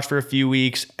on your couch for a few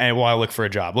weeks? And while I look for a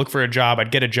job, I'd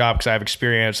get a job because I have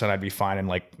experience and I'd be fine in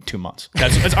like 2 months.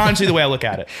 That's honestly the way I look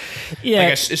at it. yeah,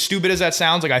 Like, as stupid as that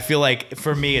sounds, like, I feel like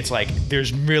for me, it's like,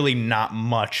 there's really not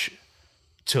much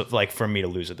to like for me to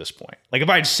lose at this point. Like, if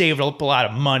I'd saved up a lot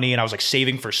of money and I was like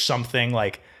saving for something,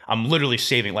 like, I'm literally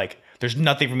saving, like, there's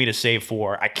nothing for me to save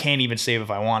for. I can't even save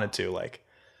if I wanted to. Like,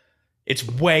 it's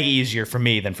way easier for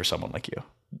me than for someone like you,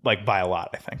 like, by a lot,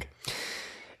 I think.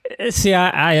 see,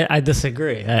 I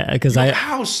disagree because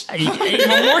House, a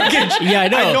mortgage. Yeah, I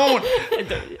know. I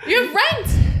don't. You have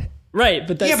rent. Right,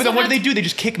 but that's, Yeah, but then what do? They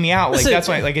just kick me out. Like, Listen, that's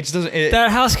why. Like, it just doesn't. that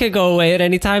house could go away at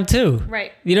any time too.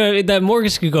 Right. You know, that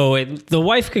mortgage could go away. The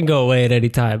wife can go away at any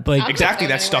time. Like, exactly,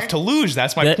 that's stuff to lose.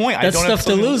 That's my point. I That's don't have stuff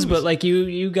to something lose, but like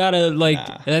you gotta like.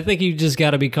 And I think you just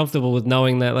gotta be comfortable with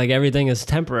knowing that like everything is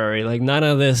temporary. Like none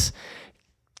of this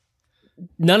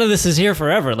is here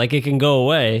forever. Like it can go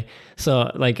away.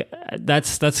 So like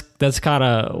that's kind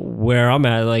of where I'm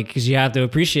at. Like because you have to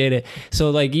appreciate it. So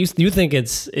like you think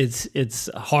it's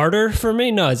harder for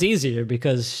me? No, it's easier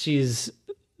because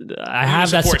I have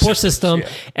that support system. Yeah.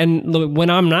 And look, when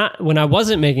I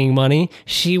wasn't making money,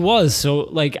 she was. So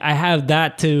like I have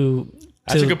that to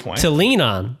That's a good point. to lean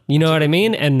on. You know what I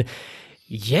mean? And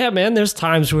yeah, man, there's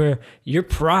times where your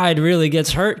pride really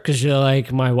gets hurt because you're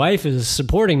like, my wife is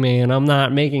supporting me and I'm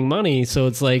not making money. So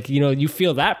it's like, you know, you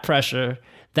feel that pressure.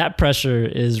 That pressure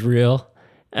is real.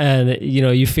 And, you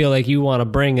know, you feel like you want to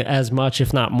bring as much,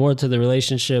 if not more, to the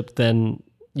relationship than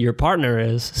your partner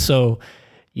is. So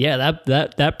yeah,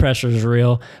 that pressure is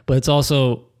real. But it's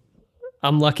also,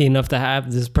 I'm lucky enough to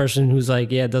have this person who's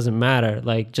like, yeah, it doesn't matter.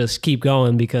 Like, just keep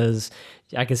going because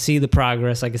I can see the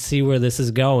progress. I can see where this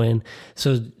is going.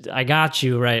 So I got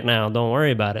you right now. Don't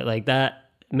worry about it. Like that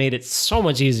made it so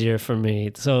much easier for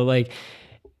me. So like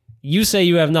you say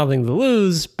you have nothing to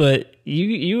lose, but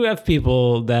you have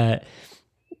people that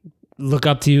look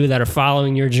up to you that are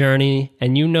following your journey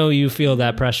and you feel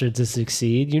that pressure to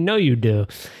succeed. You do.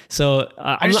 So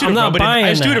I'm not buying it.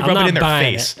 I just do it to rub it in their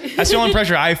buying face. That's the only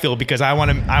pressure I feel because I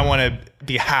want to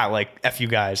be hot, like, F you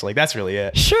guys. Like, that's really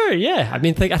it. Sure, yeah. I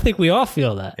mean, I think we all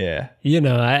feel that. Yeah. You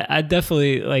know, I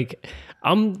definitely, like,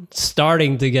 I'm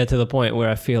starting to get to the point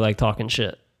where I feel like talking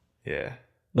shit. Yeah.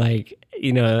 Like,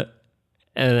 you know,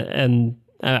 and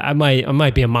I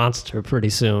might be a monster pretty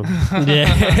soon.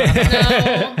 Yeah.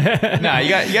 Nah, you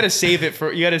got to save it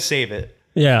You got to save it.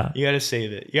 Yeah. You got to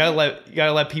save it. You got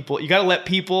to let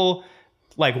people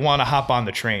like want to hop on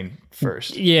the train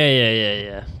first.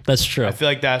 Yeah. That's true. I feel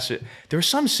like that's it. There was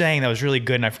some saying that was really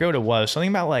good, and I forget what it was. Something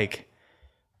about like,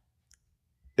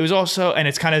 it was also, and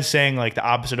it's kind of saying like the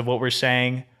opposite of what we're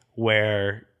saying,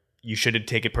 where you shouldn't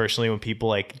take it personally when people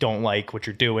like don't like what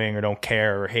you're doing or don't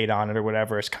care or hate on it or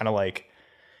whatever. It's kind of like,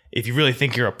 if you really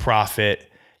think you're a prophet,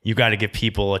 you got to give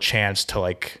people a chance to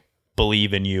like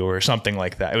believe in you or something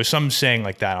like that. It was some saying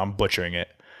like that. I'm butchering it.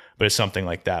 But it's something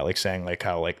like that, like saying like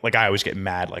how like I always get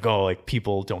mad, like, oh, like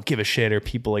people don't give a shit or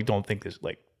people like don't think this,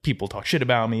 like people talk shit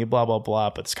about me, blah, blah,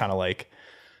 blah. But it's kind of like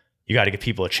you got to give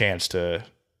people a chance to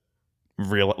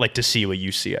to see what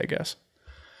you see, I guess.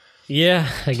 Yeah,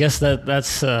 I guess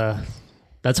that's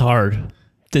hard.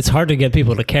 It's hard to get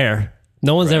people to care.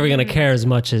 No one's ever going to care as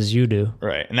much as you do.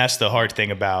 Right. And that's the hard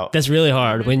thing about. That's really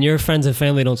hard. When your friends and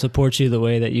family don't support you the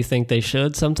way that you think they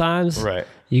should sometimes, Right.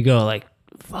 you go like,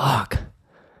 fuck.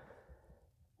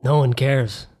 No one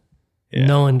cares. Yeah.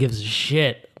 No one gives a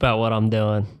shit about what I'm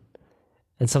doing.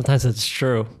 And sometimes it's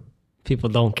true. People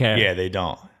don't care. Yeah, they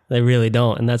don't. They really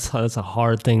don't. And that's a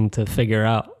hard thing to figure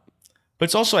out. But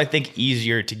it's also, I think,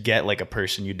 easier to get like a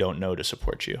person you don't know to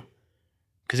support you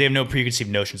because they have no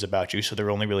preconceived notions about you. So they're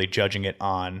only really judging it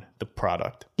on the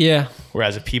product. Yeah.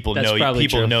 Whereas if people That's know you, probably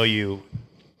people true. know you,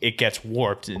 it gets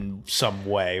warped in some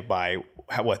way by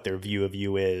what their view of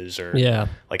you is, or Yeah.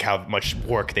 like how much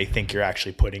work they think you're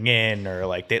actually putting in, or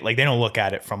like they don't look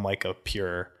at it from like a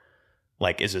pure,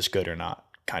 like, is this good or not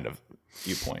kind of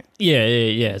viewpoint. Yeah.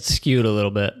 It's skewed a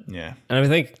little bit. Yeah. And I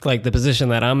think like the position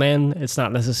that I'm in, it's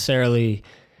not necessarily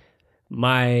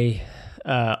my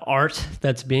art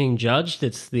that's being judged.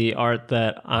 It's the art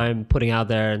that I'm putting out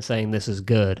there and saying this is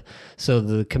good. So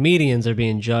the comedians are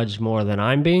being judged more than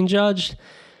I'm being judged.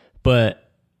 But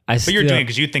You're doing it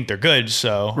because you think they're good.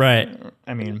 So, right.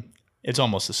 I mean, it's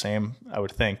almost the same, I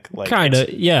would think. Like, Kind of,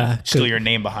 it's yeah. still your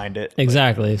name behind it.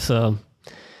 Exactly. So,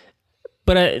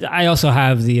 but I also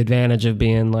have the advantage of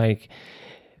being like,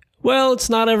 well, it's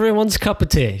not everyone's cup of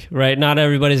tea, right? Not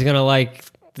everybody's going to like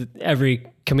every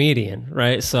comedian,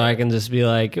 right? So I can just be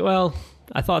like, well,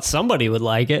 I thought somebody would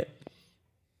like it.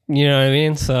 You know what I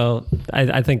mean? So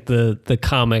I think the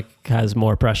comic has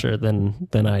more pressure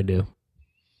than I do.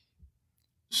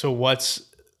 So what's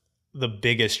the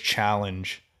biggest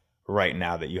challenge right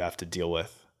now that you have to deal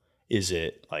with? Is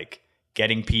it like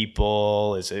getting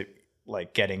people? Is it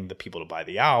like getting the people to buy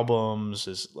the albums?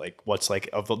 Is like, what's like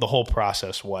of the whole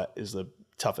process? What is the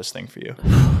toughest thing for you?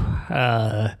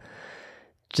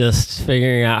 Just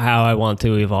figuring out how I want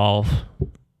to evolve,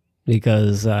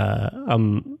 because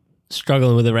I'm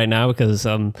struggling with it right now because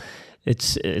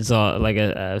it's all, like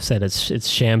I said, it's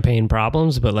champagne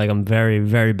problems, but like I'm very,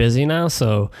 very busy now.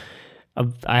 So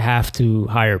I have to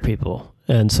hire people.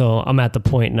 And so I'm at the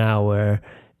point now where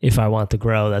if I want to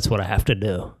grow, that's what I have to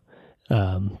do.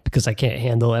 Because I can't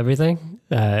handle everything.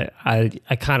 I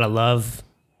kind of love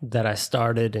that I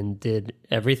started and did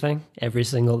everything, every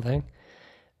single thing.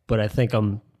 But I think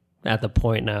I'm at the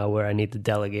point now where I need to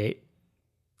delegate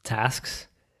tasks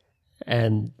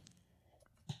and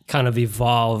kind of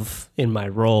evolve in my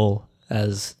role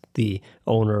as the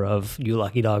owner of You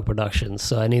Lucky Dog Productions.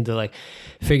 So I need to like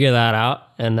figure that out,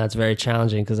 and that's very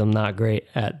challenging because I'm not great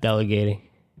at delegating.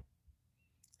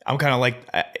 I'm kind of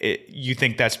like, you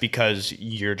think that's because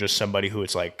you're just somebody who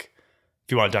it's like,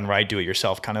 if you want it done right, do it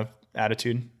yourself kind of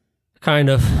attitude? Kind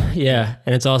of, yeah.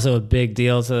 And it's also a big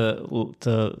deal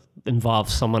to involve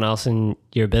someone else in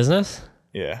your business.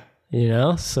 Yeah. You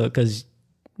know, so because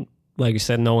like you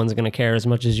said, no one's going to care as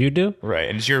much as you do. Right.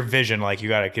 And it's your vision. Like you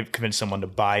got to convince someone to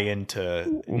buy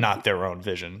into not their own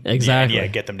vision. Exactly. Yeah.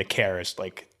 Get them to care is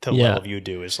like to the level you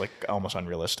do is like almost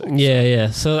unrealistic.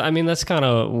 Yeah. So, I mean, that's kind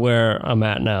of where I'm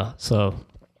at now. So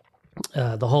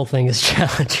the whole thing is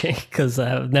challenging because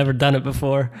I've never done it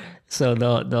before. So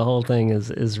the whole thing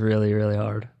is really, really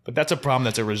hard. But that's a problem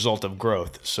that's a result of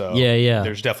growth. So yeah.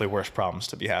 There's definitely worse problems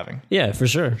to be having. Yeah, for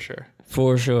sure.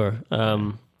 For sure.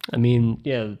 I mean,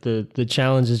 yeah, the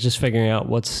challenge is just figuring out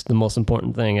what's the most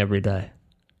important thing every day.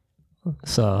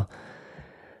 So,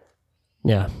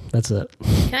 yeah, that's it.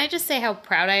 Can I just say how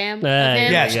proud I am of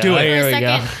him? Yes, do it. Here For we a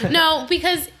go. second. No,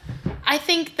 because I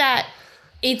think that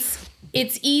it's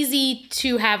easy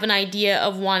to have an idea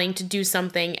of wanting to do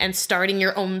something and starting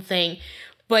your own thing.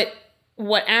 But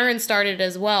what Aaron started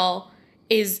as well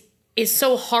is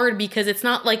so hard because it's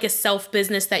not like a self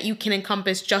business that you can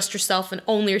encompass just yourself and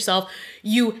only yourself.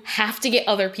 You have to get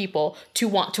other people to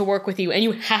want to work with you, and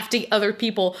you have to get other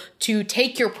people to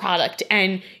take your product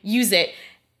and use it.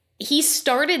 He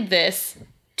started this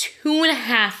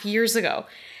 2.5 years ago,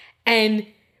 and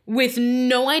with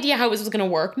no idea how it was going to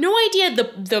work, no idea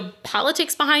the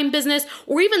politics behind business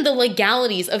or even the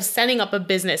legalities of setting up a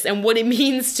business and what it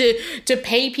means to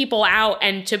pay people out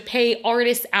and to pay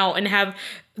artists out and have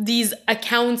these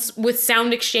accounts with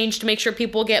Sound Exchange to make sure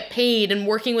people get paid and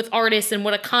working with artists and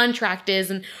what a contract is.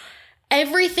 And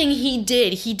everything he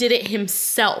did it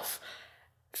himself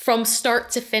from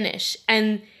start to finish.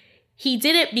 And he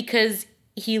did it because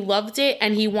he loved it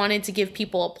and he wanted to give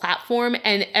people a platform.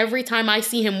 And every time I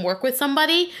see him work with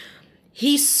somebody,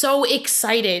 he's so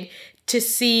excited to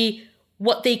see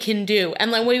what they can do.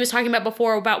 And like what he was talking about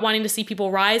before about wanting to see people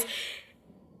rise,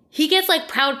 he gets like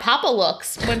proud papa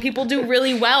looks when people do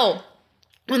really well,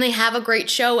 when they have a great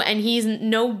show, and he's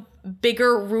no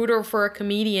bigger rooter for a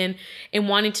comedian in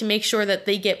wanting to make sure that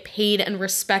they get paid and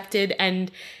respected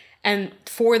and and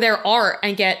for their art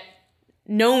and get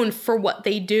known for what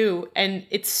they do. And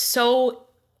it's so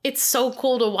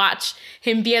cool to watch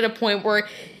him be at a point where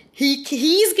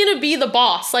he's gonna be the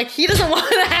boss. Like, he doesn't want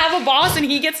to have a boss, and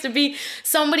he gets to be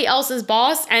somebody else's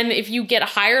boss. And if you get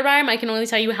hired by him, I can only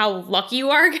tell you how lucky you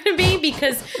are gonna be,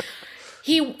 because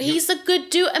he's a good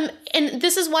dude. And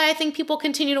this is why I think people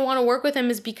continue to want to work with him,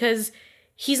 is because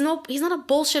he's not a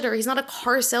bullshitter. He's not a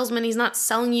car salesman. He's not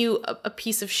selling you a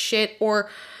piece of shit or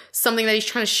something that he's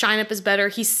trying to shine up as better.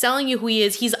 He's selling you who he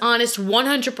is. He's honest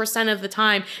 100% of the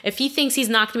time. If he thinks he's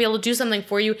not going to be able to do something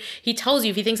for you, he tells you.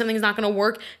 If he thinks something's not going to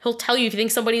work, he'll tell you. If he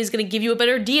thinks somebody is going to give you a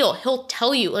better deal, he'll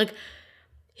tell you. Like,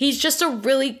 he's just a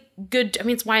really good, I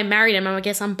mean, it's why I married him. I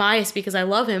guess I'm biased because I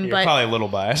love him, You're but probably a little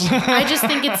biased. I just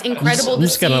think it's incredible I'm to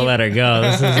just see. gonna let her go.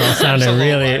 This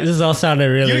is all sounding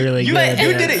really you good.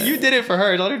 did it. You did it for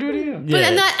her. Let her do it again. But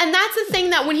and that's the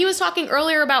thing, that when he was talking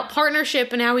earlier about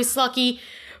partnership and how he's lucky,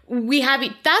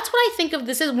 that's what I think of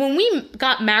this is. When we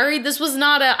got married, this was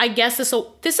not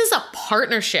this is a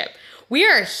partnership. We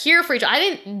are here for each other. I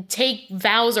didn't take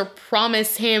vows or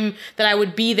promise him that I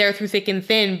would be there through thick and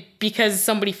thin because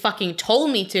somebody fucking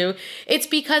told me to. It's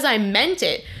because I meant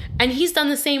it. And he's done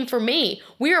the same for me.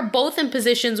 We are both in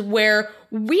positions where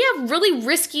we have really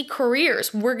risky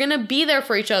careers. We're going to be there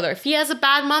for each other. If he has a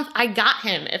bad month, I got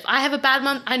him. If I have a bad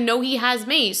month, I know he has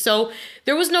me. So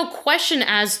there was no question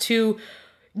as to,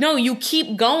 no, you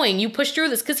keep going. You push through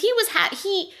this. Because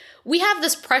we have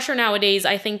this pressure nowadays,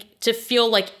 I think, to feel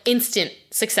like instant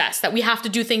success, that we have to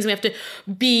do things and we have to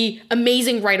be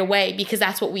amazing right away because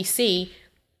that's what we see.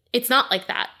 It's not like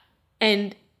that.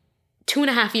 And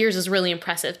 2.5 years is really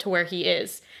impressive to where he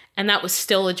is. And that was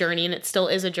still a journey, and it still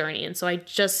is a journey. And so I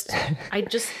just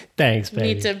Thanks,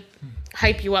 baby. need to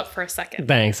hype you up for a second.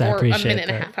 Thanks, I appreciate Or a minute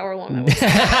and a that. half, however long that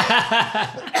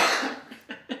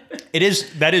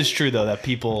was. That is true though, that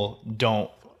people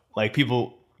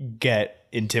get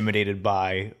intimidated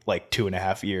by like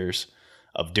 2.5 years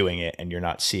of doing it, and you're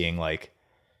not seeing, like,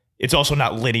 it's also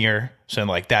not linear, so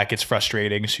like that gets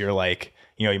frustrating. So you're like,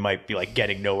 you might be like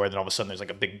getting nowhere, then all of a sudden there's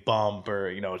like a big bump, or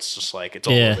it's just like it's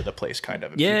all over the place kind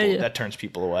of. And that turns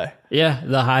people away. Yeah,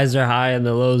 the highs are high and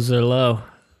the lows are low.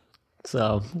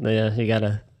 So yeah, you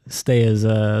gotta stay as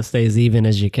even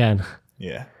as you can.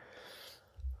 Yeah.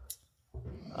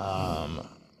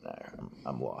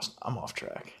 I'm lost. I'm off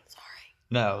track. Sorry.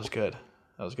 No, that was good.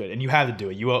 And you had to do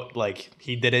it.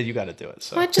 He did it. You got to do it.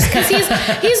 So. But just because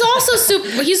he's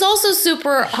also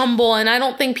super humble, and I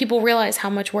don't think people realize how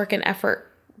much work and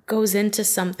effort goes into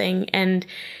something. And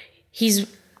he's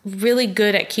really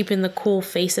good at keeping the cool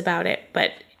face about it,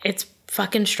 but it's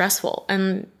fucking stressful.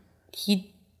 And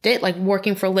he did, like,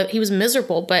 working for he was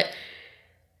miserable, but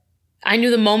I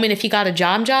knew the moment if he got a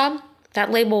job,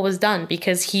 that label was done,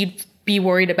 because he'd be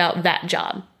worried about that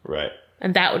job. Right.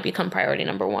 And that would become priority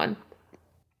number one.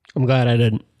 I'm glad I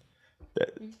didn't.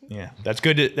 Yeah, that's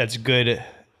good. That's good.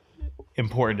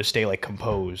 Important to stay like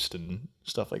composed and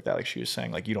stuff like that. Like she was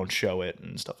saying, like you don't show it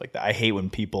and stuff like that. I hate when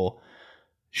people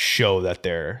show that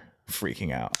they're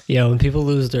freaking out. Yeah, when people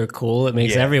lose their cool, it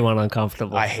makes everyone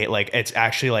uncomfortable. I hate, like, it's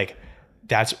actually like,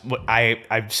 that's what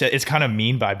I've said. It's kind of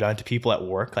mean, but I've done it to people at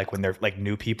work. Like when they're like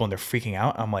new people and they're freaking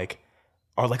out, I'm like,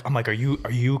 are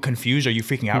you confused? Are you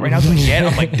freaking out right now? They're like, yeah.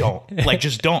 I'm like, don't. Like,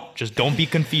 just don't be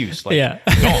confused. Like,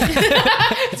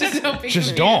 don't.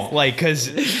 Just don't. Like,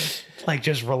 cause like,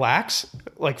 just relax.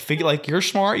 Like, figure, like, you're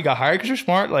smart. You got hired because you're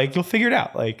smart. Like, you'll figure it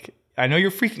out. Like, I know you're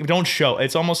freaking. Don't show.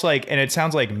 It's almost like, and it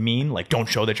sounds like mean. Like, don't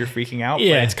show that you're freaking out.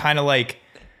 Yeah. But it's kind of like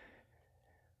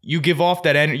you give off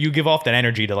that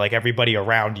energy to like everybody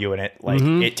around you, and it like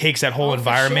it takes that whole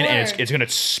environment and it's gonna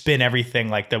spin everything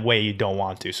like the way you don't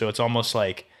want to. So it's almost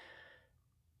like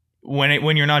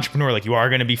when you're an entrepreneur, like you are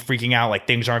gonna be freaking out, like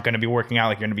things aren't gonna be working out,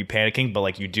 like you're gonna be panicking, but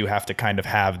like you do have to kind of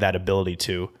have that ability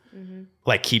to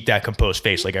like keep that composed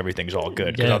face, like everything's all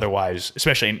good. Because otherwise,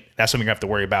 especially that's something you have to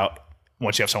worry about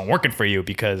once you have someone working for you,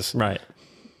 because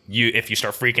if you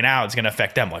start freaking out, it's going to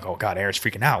affect them. Like, oh God, Aaron's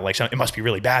freaking out. Like, it must be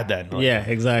really bad then. Like, yeah,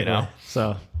 exactly.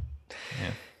 So,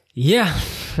 yeah,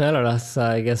 I don't know. So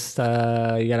I guess you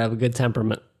got to have a good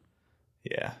temperament.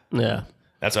 Yeah. Yeah.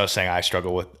 That's what I was saying. I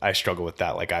struggle with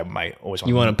that. Like, I might always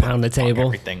you want to pound the table,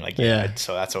 everything. Like, yeah.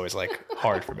 So that's always like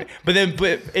hard for me. But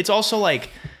it's also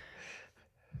like,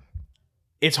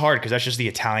 it's hard because that's just the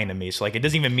Italian in me. So like, it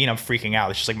doesn't even mean I'm freaking out.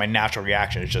 It's just like my natural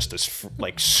reaction is just this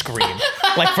like scream,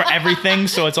 like for everything.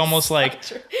 So it's almost like,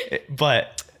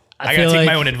 but I gotta take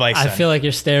my own advice. I feel like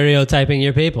you're stereotyping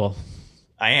your people.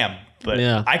 I am, but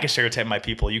I can stereotype my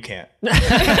people. You can't.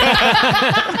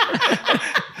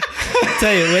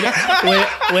 tell you when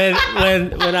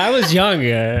I was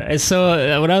younger.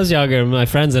 When I was younger, my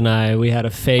friends and I, we had a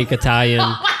fake Italian.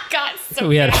 Oh my God, so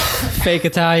We had a bad. fake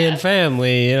Italian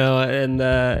family, and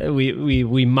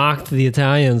we mocked the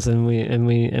Italians, and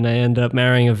I ended up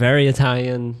marrying a very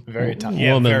Italian,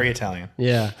 Yeah, woman. very Italian.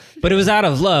 Yeah, but it was out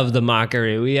of love, the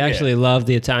mockery. We actually loved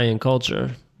the Italian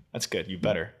culture. That's good. You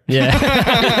better. Yeah.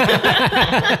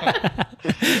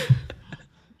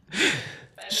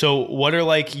 So, what are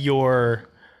like your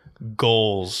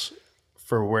goals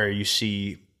for where you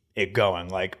see it going?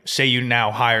 Like, say you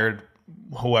now hired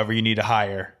whoever you need to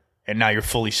hire, and now you're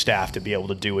fully staffed to be able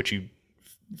to do what you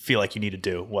feel like you need to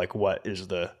do. Like, what's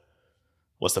the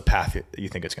path that you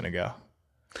think it's going to go?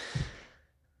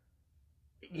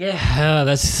 Yeah,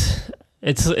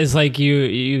 it's like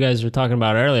you guys were talking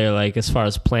about earlier, like as far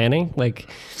as planning, like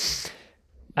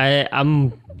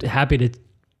I'm happy to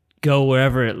go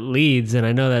wherever it leads, and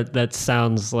I know that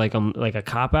sounds like I'm like a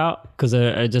cop out because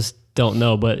I just don't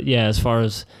know, but yeah, as far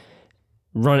as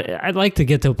I'd like to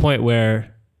get to a point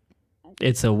where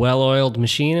it's a well-oiled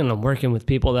machine and I'm working with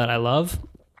people that I love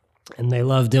and they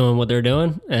love doing what they're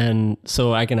doing, and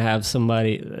so I can have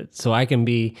somebody, so I can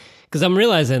be, because I'm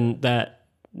realizing that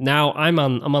now I'm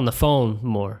on the phone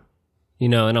more,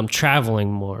 and I'm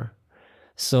traveling more.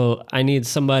 So I need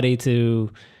somebody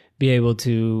to be able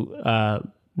to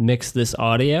mix this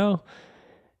audio,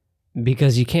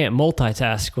 because you can't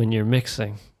multitask when you're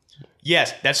mixing.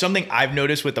 Yes, that's something I've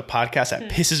noticed with the podcast that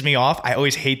pisses me off. I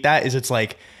always hate that. Is it's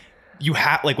like you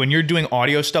have, like, when you're doing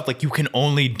audio stuff, like you can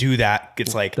only do that.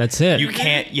 It's like That's it. You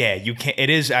can't. Yeah, you can't. It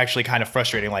is actually kind of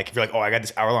frustrating. Like if you're like, oh, I got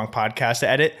this hour-long podcast to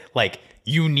edit, like.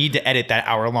 You need to edit that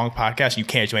hour-long podcast, and you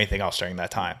can't do anything else during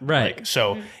that time. Right. Like,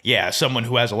 so, yeah, someone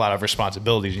who has a lot of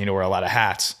responsibilities, wear a lot of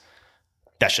hats,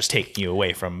 that's just taking you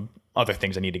away from other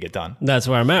things that need to get done. That's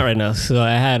where I'm at right now. So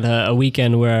I had a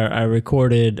weekend where I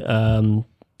recorded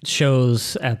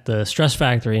shows at the Stress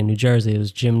Factory in New Jersey. It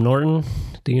was Jim Norton.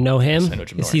 Do you know him? Yes, I know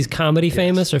Jim Norton. He's comedy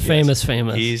famous or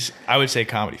famous? He's, I would say,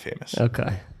 comedy famous.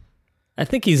 Okay. I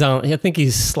think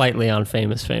he's slightly on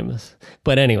famous.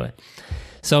 But anyway.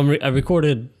 So I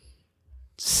recorded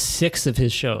 6 of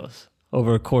his shows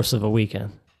over a course of a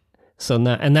weekend. So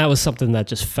now, and that was something that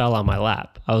just fell on my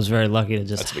lap. I was very lucky to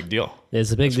just. That's a big deal.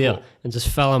 It's a big deal. Cool. And just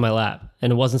fell on my lap.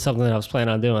 And it wasn't something that I was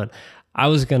planning on doing. I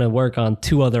was going to work on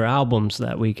 2 other albums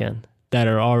that weekend that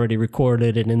are already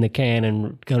recorded and in the can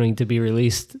and going to be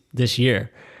released this year.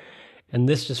 And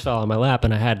this just fell on my lap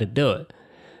and I had to do it.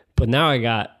 But now I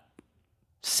got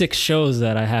 6 shows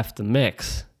that I have to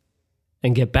mix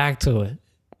and get back to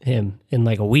him in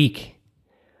like a week.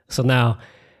 So now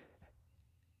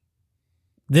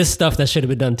this stuff that should have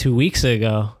been done 2 weeks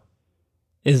ago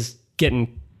is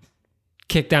getting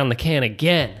kicked down the can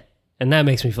again. And that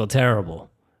makes me feel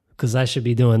terrible because I should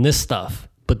be doing this stuff,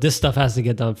 but this stuff has to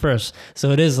get done first.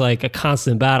 So it is like a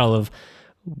constant battle of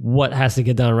what has to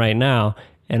get done right now.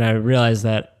 And I realize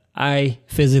that I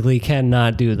physically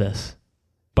cannot do this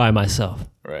by myself.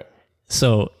 Right.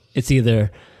 So it's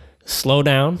either slow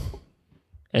down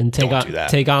and take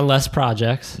on less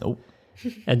projects. Nope.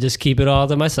 And just keep it all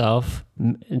to myself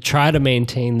and try to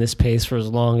maintain this pace for as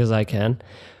long as I can,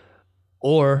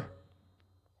 or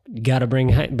you got to bring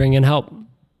in help.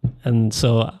 And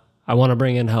so I want to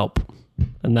bring in help,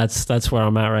 and that's where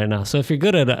I'm at right now. So if you're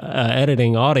good at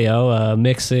editing audio,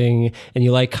 mixing, and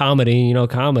you like comedy,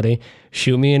 comedy,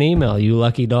 shoot me an email.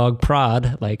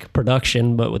 YouLuckyDogProd, like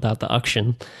production but without the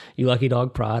uction.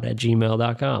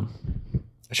 YouLuckyDogProd@gmail.com.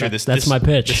 Sure, that's my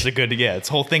pitch. This is a good, this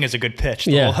whole thing is a good pitch.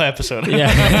 The Yeah. whole episode.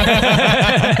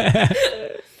 Yeah.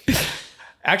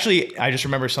 Actually, I just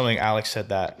remember something Alex said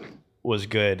that was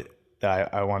good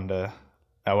that I wanted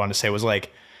to say was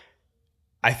like,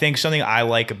 I think something I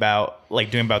like about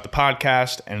doing about the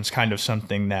podcast, and it's kind of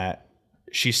something that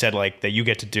she said that you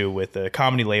get to do with the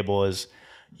comedy label, is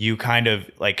you kind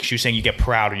of she was saying you get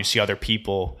proud when you see other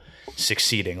people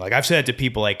succeeding. Like I've said it to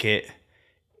people,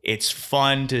 it's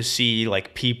fun to see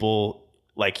people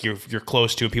you're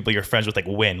close to, people you're friends with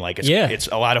win. It's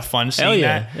a lot of fun seeing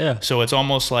that. Yeah. So it's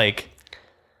almost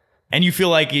and you feel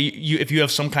like you if you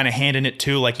have some kind of hand in it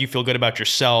too, you feel good about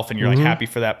yourself and you're happy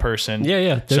for that person.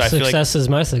 Yeah. Their success is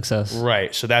my success.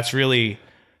 Right. So that's really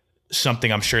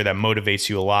something I'm sure that motivates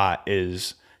you a lot,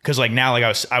 is because now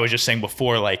I was just saying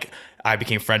before, I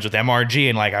became friends with MRG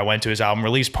and I went to his album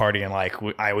release party and I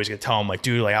always get to tell him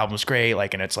dude, album's great,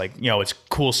 and it's it's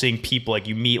cool seeing people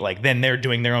you meet then they're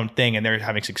doing their own thing and they're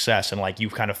having success, and you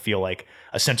kind of feel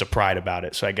a sense of pride about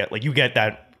it. So I get you get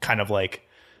that kind of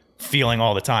feeling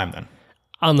all the time then.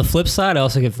 On the flip side, I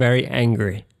also get very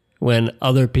angry when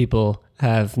other people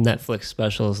have Netflix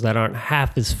specials that aren't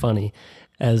half as funny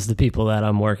as the people that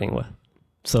I'm working with.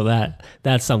 So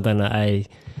that's something that I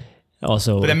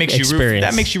also But that makes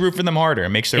experience. you root for them harder. It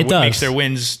makes their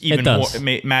wins even more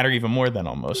matter even more than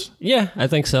almost. Yeah, I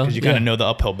think so. Because you kind of know the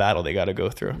uphill battle they got to go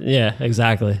through. Yeah,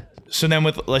 exactly. So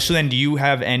then do you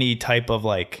have any type of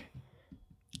like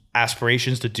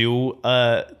aspirations to do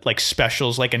like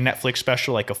specials, like a Netflix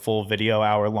special, like a full video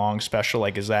hour long special?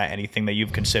 Like, is that anything that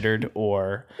you've considered,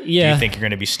 or do you think you're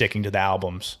going to be sticking to the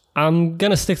albums? I'm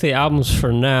going to stick to the albums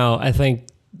for now. I think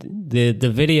the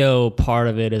video part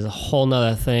of it is a whole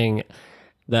nother thing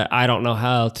that I don't know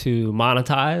how to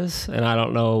monetize, and I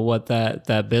don't know what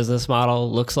that business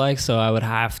model looks like. So I would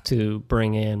have to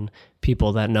bring in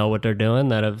people that know what they're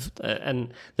doing,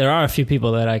 and there are a few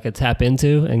people that I could tap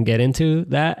into and get into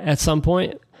that at some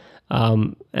point.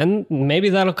 And maybe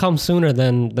that'll come sooner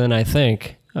than I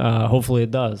think. Hopefully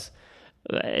it does.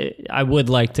 I would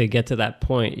like to get to that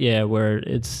point, where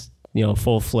it's,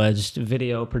 full-fledged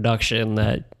video production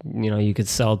that, you could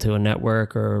sell to a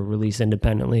network or release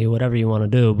independently, whatever you want to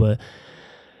do. But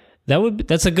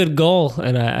that's a good goal,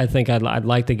 and I think I'd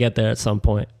like to get there at some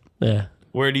point. Yeah.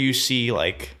 Where do you see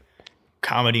like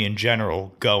comedy in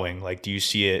general going? Like, do you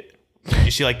see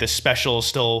like the special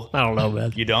still? I don't know,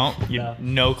 man. You don't?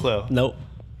 No clue. Nope.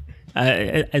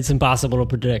 It's impossible to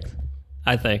predict,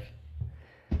 I think.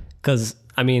 Because,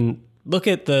 look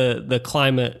at the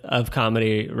climate of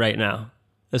comedy right now,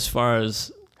 as far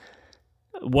as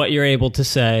what you're able to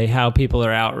say, how people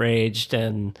are outraged,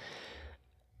 and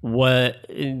what,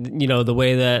 the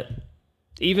way that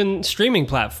even streaming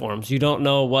platforms, you don't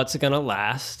know what's going to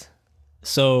last.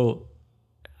 So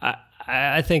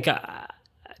I think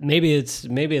maybe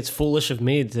it's foolish of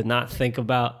me to not think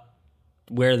about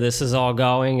where this is all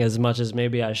going as much as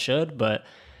maybe I should, but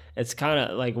it's kind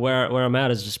of like where I'm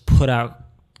at is just put out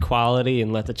quality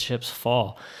and let the chips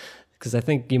fall. Because I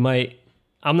think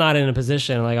I'm not in a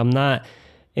position, like I'm not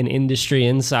an industry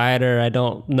insider. I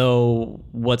don't know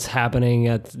what's happening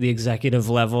at the executive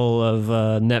level of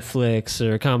Netflix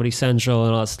or Comedy Central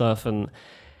and all that stuff. And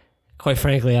quite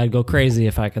frankly, I'd go crazy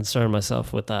if I concerned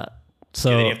myself with that. So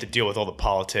then you have to deal with all the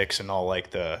politics and all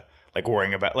like the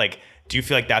worrying about, like, do you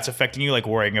feel like that's affecting you? Like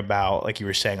worrying about, like you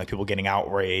were saying, like people getting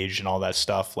outraged and all that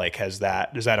stuff. Like, does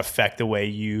that affect the way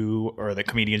you or the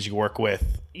comedians you work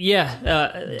with?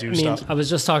 Yeah, stuff? I was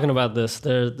just talking about this.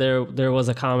 There was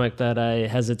a comic that I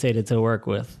hesitated to work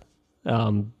with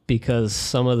because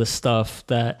some of the stuff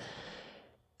that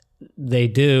they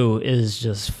do is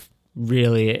just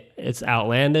really, it's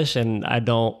outlandish, and I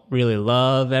don't really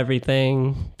love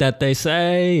everything that they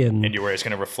say. And you're worried it's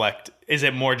going to reflect. Is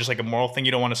it more just like a moral thing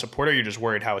you don't want to support, or you're just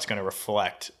worried how it's going to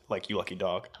reflect, like You Lucky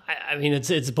Dog? I mean,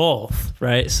 it's both,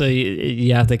 right? So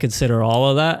you have to consider all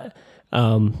of that.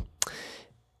 And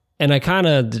I kind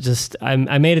of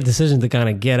I made a decision to kind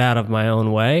of get out of my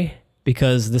own way,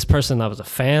 because this person, I was a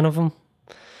fan of him,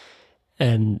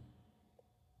 and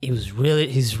he's really,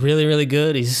 really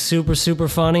good. He's super, super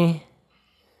funny.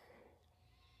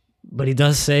 But he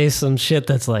does say some shit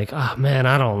that's like, oh man,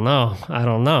 I don't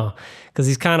know. Because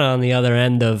he's kind of on the other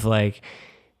end of like,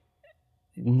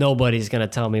 nobody's going to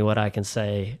tell me what I can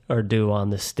say or do on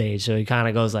this stage. So he kind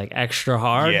of goes like extra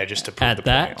hard. Yeah, just to prove the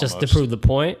point. Just to prove the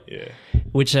point. Yeah.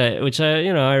 Which I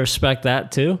I respect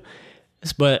that too.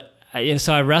 But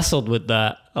so I wrestled with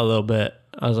that a little bit.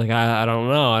 I was like, I don't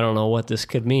know. I don't know what this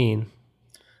could mean.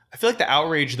 I feel like the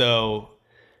outrage, though,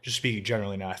 just speaking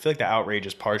generally now, I feel like the outrage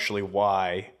is partially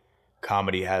why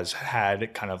comedy has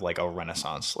had kind of like a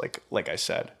renaissance, like I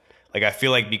said. Like, I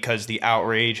feel like because the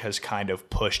outrage has kind of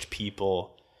pushed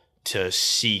people to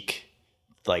seek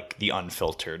like the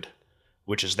unfiltered,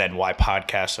 which is then why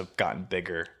podcasts have gotten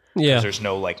bigger. Yeah. Because there's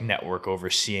no like network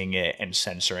overseeing it and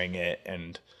censoring it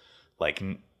and like,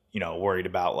 worried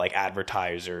about like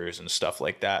advertisers and stuff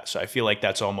like that. So I feel like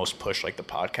that's almost pushed like the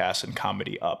podcast and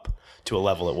comedy up to a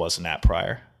level it wasn't at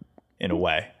prior, in a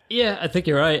way. Yeah, I think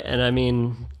you're right. And I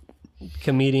mean,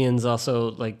 comedians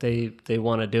also, like, they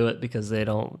want to do it because they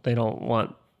don't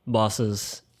want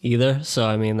bosses either. So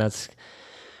I mean, that's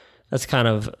kind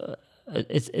of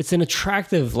it's an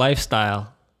attractive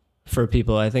lifestyle for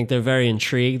people. I think they're very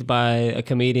intrigued by a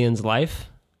comedian's life,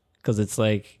 because it's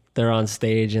like they're on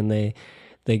stage and they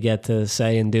get to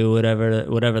say and do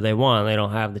whatever they want. They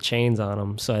don't have the chains on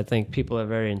them. So I think people are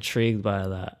very intrigued by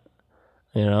that,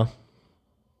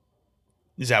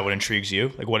 Is that what intrigues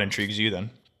you? Like, what intrigues you then?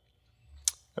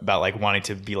 About like wanting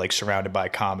to be like surrounded by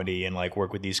comedy and like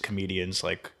work with these comedians,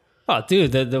 like, oh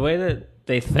dude, the way that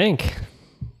they think,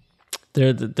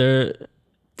 their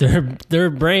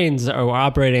brains are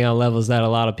operating on levels that a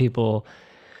lot of people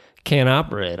can't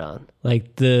operate on.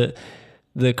 Like the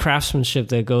craftsmanship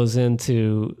that goes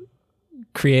into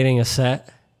creating a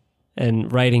set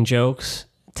and writing jokes,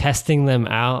 testing them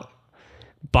out,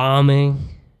 bombing.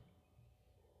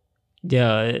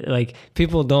 Yeah, like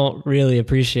people don't really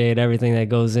appreciate everything that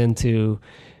goes into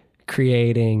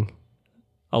creating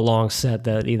a long set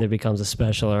that either becomes a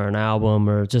special or an album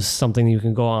or just something you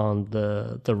can go on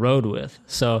the road with.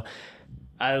 So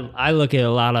I look at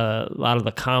a lot of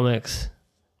the comics,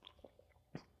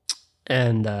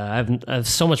 and I have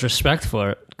so much respect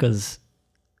for it because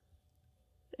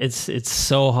it's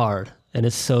so hard and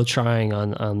it's so trying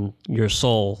on your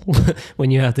soul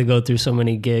when you have to go through so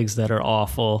many gigs that are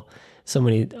awful, so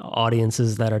many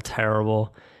audiences that are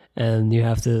terrible, and you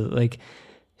have to like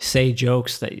say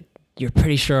jokes that you're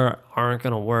pretty sure aren't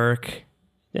gonna work,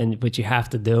 but you have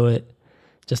to do it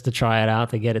just to try it out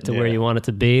to get it to where you want it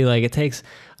to be. Like it takes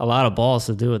a lot of balls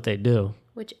to do what they do.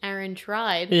 Which Aaron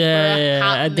tried. Yeah,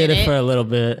 I did it for a little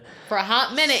bit. For a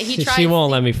hot minute, he tried. She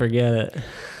won't let me forget it.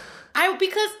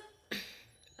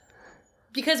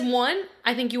 Because one,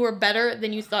 I think you were better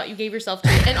than you thought you gave yourself to,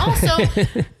 and also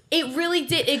it really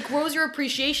did. It grows your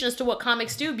appreciation as to what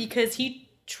comics do because he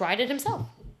tried it himself.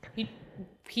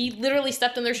 He literally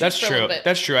stepped in their shoes for a little bit.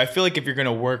 That's true. I feel like if you're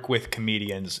gonna work with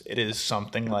comedians, it is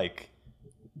something like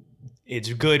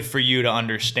it's good for you to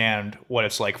understand what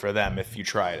it's like for them if you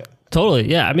tried it. Totally,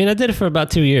 yeah. I mean, I did it for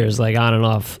about 2 years, like on and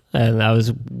off, and I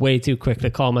was way too quick to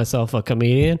call myself a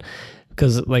comedian.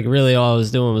 Because like really all I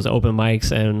was doing was open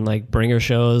mics and like bringer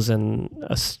shows and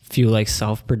a few like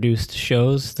self-produced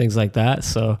shows, things like that.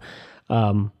 So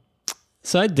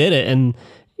I did it, and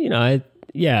you know,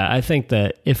 I think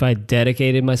that if I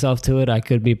dedicated myself to it, I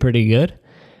could be pretty good.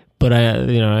 But I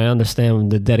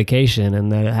understand the dedication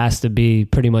and that it has to be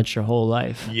pretty much your whole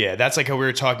life. Yeah, that's like how we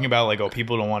were talking about like, oh,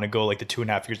 people don't want to go like the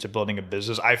 2.5 years of building a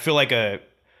business. I feel like a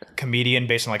comedian,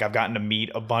 based on like I've gotten to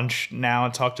meet a bunch now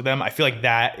and talk to them, I feel like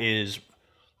that is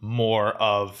more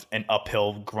of an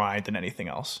uphill grind than anything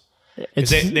else.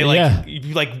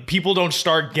 Like people don't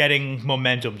start getting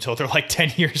momentum until they're like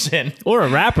 10 years in. Or a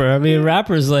rapper. I mean,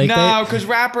 rappers like because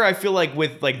rapper, I feel like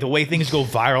with like the way things go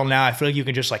viral now, I feel like you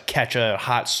can just like catch a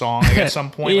hot song like, at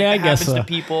some point. Yeah, like, I guess happens so. To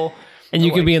people. And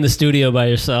you can be in the studio by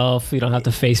yourself. You don't have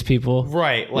to face people.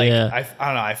 Right. Like, yeah. I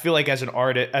don't know. I feel like as an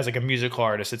artist, as like a musical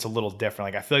artist, it's a little different.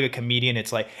 Like, I feel like a comedian,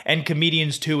 it's like, and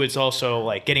comedians too, it's also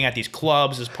like getting at these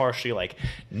clubs is partially like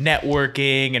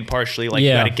networking and partially like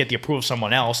you got to get the approval of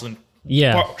someone else. And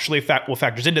partially what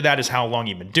factors into that is how long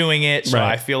you've been doing it. So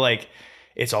I feel like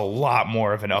it's a lot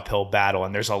more of an uphill battle,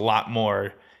 and there's a lot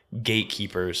more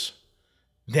gatekeepers.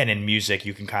 Then in music,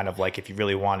 you can kind of like, if you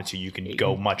really wanted to, you can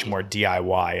go much more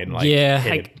DIY and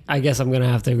like. I guess I'm gonna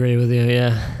have to agree with you.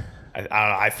 Yeah. I don't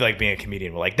know. I feel like being a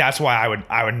comedian, like that's why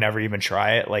I would never even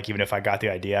try it. Like even if I got the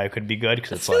idea, I couldn't be good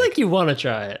because it's I feel like you want to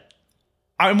try it.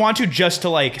 I want to just to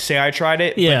like say I tried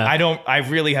it. Yeah. But I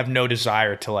really have no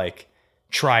desire to like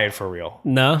try it for real.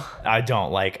 No. I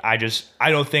don't like. I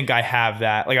don't think I have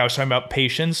that. Like I was talking about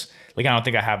patience. Like I don't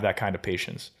think I have that kind of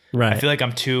patience. Right. I feel like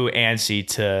I'm too antsy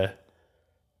to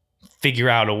figure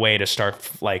out a way to start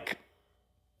like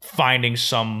finding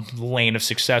some lane of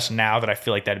success now that I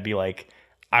feel like that'd be like,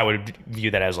 I would view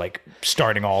that as like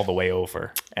starting all the way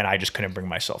over, and I just couldn't bring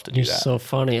myself to do You're that. so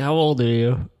funny. How old are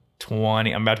you?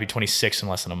 20. I'm about to be 26 in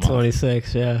less than a month.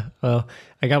 26, yeah. Well,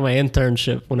 I got my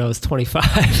internship when I was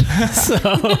 25. So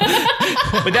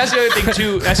But that's the other thing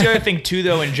too. That's the other thing too,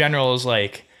 though, in general, is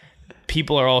like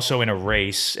people are also in a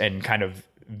race and kind of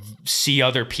see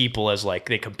other people as like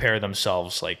they compare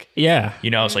themselves, like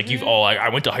it's like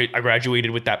I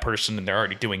graduated with that person and they're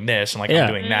already doing this and like I'm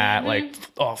doing that, like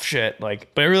oh shit,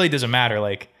 like, but it really doesn't matter.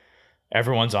 Like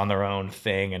everyone's on their own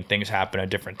thing and things happen at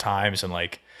different times, and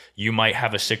like you might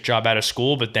have a sick job out of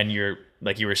school, but then you're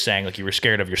like you were saying, like you were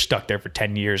scared of, you're stuck there for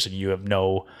 10 years and you have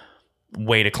no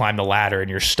way to climb the ladder and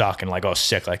you're stuck and like, oh,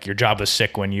 sick, like your job was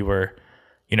sick when you were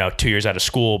 2 years out of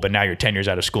school, but now you're 10 years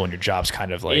out of school and your job's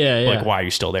kind of like, like, why are you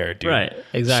still there, dude? Right,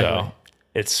 exactly. So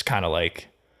it's kind of like,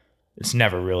 it's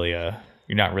never really you're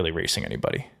not really racing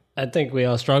anybody. I think we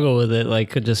all struggle with it,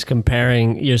 like just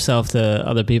comparing yourself to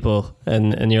other people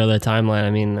and your other timeline.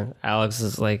 I mean, Alex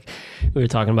is like, we were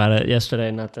talking about it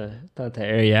yesterday, not to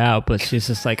air you out, but she's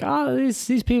just like, oh,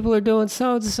 these people are doing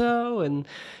so and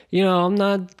I'm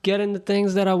not getting the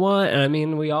things that I want. And I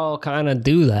mean, we all kind of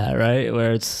do that, right?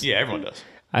 Where it's everyone does.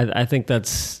 I think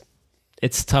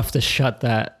it's tough to shut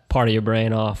that part of your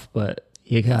brain off, but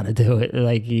you gotta do it.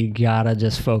 Like you gotta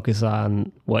just focus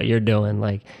on what you're doing.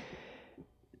 Like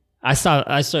I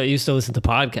used to listen to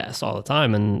podcasts all the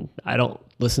time, and I don't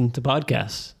listen to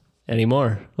podcasts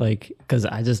anymore. Like, cause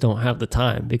I just don't have the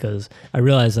time, because I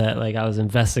realized that like I was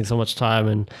investing so much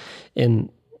time in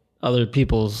other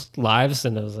people's lives,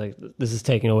 and I was like, this is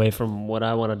taking away from what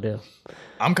I want to do.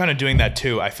 I'm kind of doing that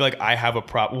too. I feel like I have a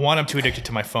problem. One, I'm too addicted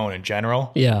to my phone in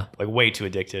general. Yeah. Like way too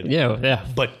addicted. Yeah.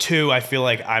 But two, I feel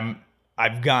like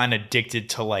I've gotten addicted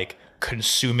to like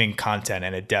consuming content,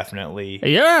 and it definitely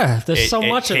There's so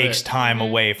much it of takes it. time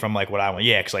away from like what I want.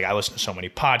 Yeah, because like I listen to so many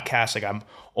podcasts. Like I'm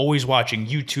always watching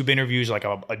YouTube interviews. Like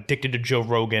I'm addicted to Joe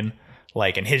Rogan.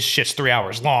 Like, and his shit's 3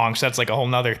 hours long, so that's like a whole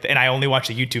nother thing. And I only watch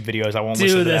the YouTube videos. I won't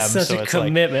listen to them. Dude, that's such so a it's like-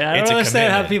 commitment. I it's don't a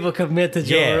understand how commitment. people commit to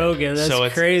Joe Rogan. That's So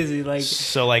it's- crazy. Like,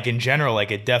 So like in general, like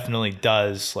it definitely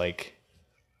does like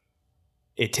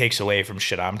it takes away from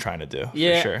shit I'm trying to do.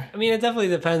 yeah, For sure. I mean, it definitely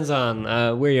depends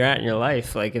on where you're at in your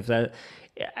life. Like, if that,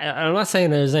 I'm not saying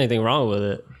there's anything wrong with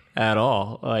it at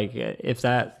all. Like, if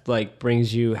that like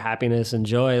brings you happiness and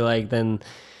joy, like then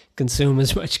consume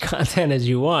as much content as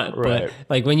you want. Right. But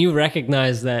like when you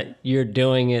recognize that you're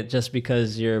doing it just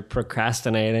because you're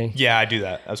procrastinating, Yeah, I do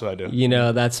that. That's what I do. you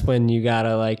know, that's when you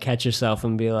gotta like catch yourself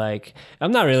and be like,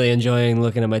 I'm not really enjoying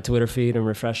looking at my Twitter feed and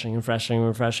refreshing.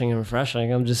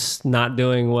 I'm just not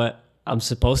doing what I'm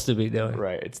supposed to be doing.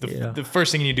 Right. It's the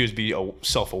first thing you do is be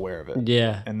self-aware of it.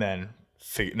 Yeah. And then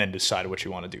then decide what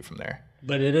you want to do from there.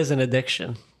 But it is an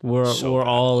addiction. We're bad.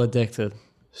 all addicted.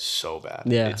 So bad.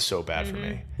 Yeah. It's so bad for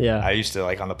me. Yeah. I used to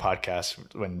like on the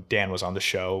podcast when Dan was on the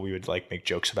show, we would like make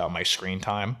jokes about my screen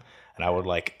time, and I would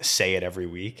like say it every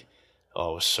week.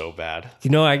 Oh, it was so bad. You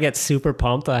know, I get super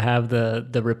pumped. I have the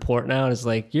report now, and it's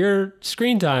like, your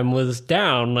screen time was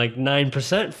down like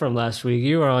 9% from last week.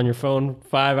 You were on your phone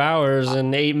 5 hours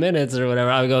and 8 minutes or whatever.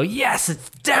 I would go, yes, it's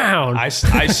down. I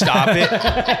stop it.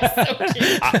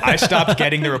 I stopped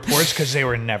getting the reports because they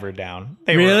were never down.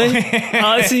 They Really? Were,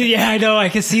 Oh, see, yeah, I know. I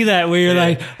can see that where you're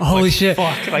like, holy shit.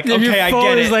 fuck. Like, Your okay, I phone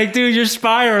get is it. like, dude, you're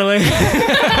spiraling.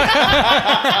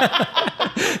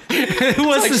 Who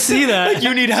wants to see that?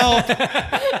 You need help.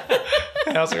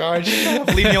 And I was like, all right, shut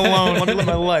up. Leave me alone. Let me live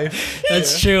my life.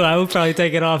 That's true. I would probably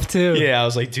take it off too. Yeah, I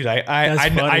was like, dude, I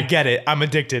funny. get it. I'm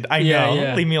addicted. I Yeah, know.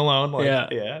 yeah. Leave me alone. Like, Yeah.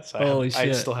 yeah. So Holy I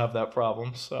shit. still have that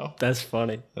problem. So That's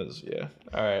funny. yeah.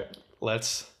 All right,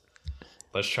 let's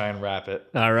try and wrap it.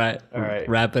 All right.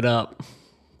 Wrap it up.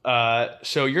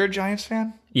 So you're a Giants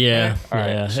fan? Yeah. All right,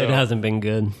 Yeah. so- It hasn't been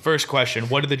good. First question: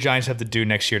 what do the Giants have to do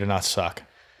next year to not suck?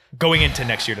 Going into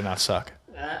next year to not suck.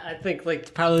 I think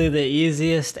like probably the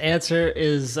easiest answer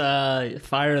is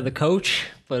fire the coach,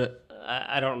 but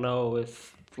I don't know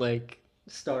if like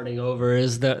starting over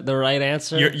is the right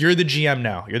answer. You're the GM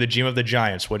now. You're the GM of the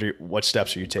Giants. What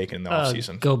steps are you taking in the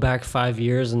offseason? Go back 5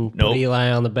 years and Nope. put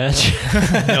Eli on the bench.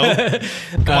 Nope.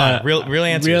 Come on, real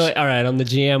answers. Really? All right. I'm the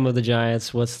GM of the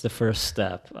Giants. What's the first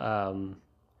step?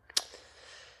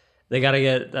 They got to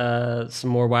get some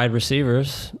more wide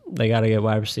receivers.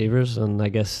 And I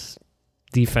guess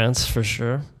defense for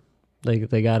sure. They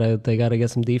gotta get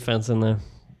some defense in there.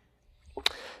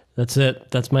 That's it.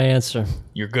 That's my answer.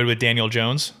 You're good with Daniel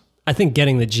Jones? I think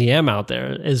getting the GM out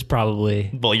there is probably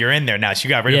Well, you're in there now, so you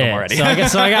got rid of him already.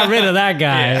 So I got rid of that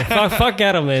guy. Fuck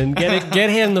Edelman. Get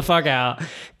him the fuck out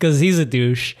because he's a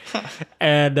douche.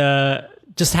 And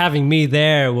just having me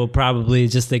there will probably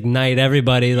just ignite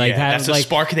everybody. Like Yeah, that's the like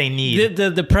spark they need.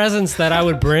 the presence that I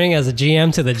would bring as a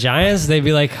GM to the Giants, they'd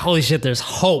be like, holy shit, there's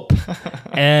hope.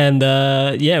 And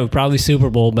we're probably Super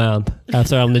Bowl bound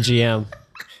after I'm the GM.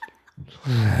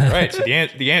 Right. So the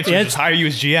answer is just hire you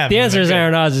as GM. The answer is Okay.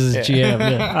 Aaron Rodgers as GM.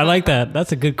 Yeah, I like that.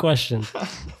 That's a good question.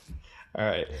 All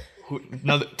right.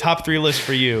 Another top 3 list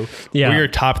for you. Yeah. Who are your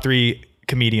top 3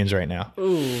 comedians right now?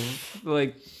 Ooh,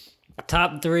 like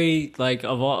top 3 like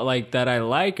of all like that I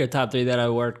like, or top 3 that I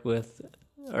worked with,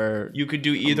 or You could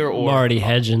do either I'm or. already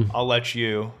hedging. I'll let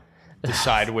you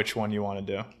decide which one you want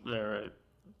to do. All right.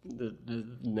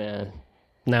 Nah.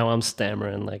 Now I'm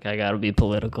stammering. Like I gotta be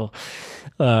political.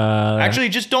 Actually,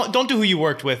 just don't do who you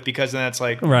worked with, because then it's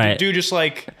like, Right. do just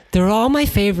like, They're all my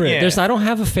favorite. Yeah. I don't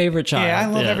have a favorite child. yeah, I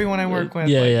love everyone I work with.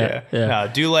 Yeah, Like, yeah. No,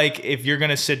 do like, if you're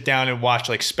gonna sit down and watch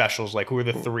like specials, like who are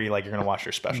the 3 like you're gonna watch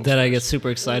their specials? That I get super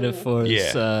excited for is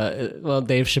Yeah.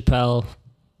 Dave Chappelle,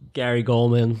 Gary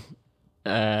Goldman,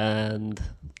 and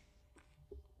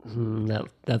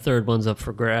that third one's up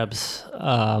for grabs.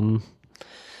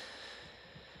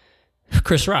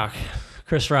 Chris Rock,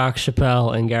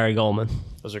 Chappelle, and Gary Goldman.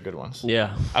 Those are good ones.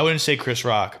 Yeah, I wouldn't say Chris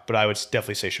Rock, but I would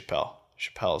definitely say Chappelle.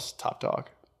 Chappelle's top dog.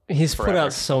 he's put Forever.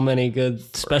 out so many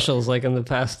good specials like in the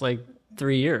past like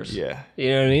 3 years. Yeah. You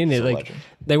know what I mean? He's a Like legend.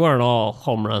 they weren't all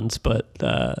home runs, but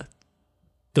the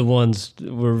ones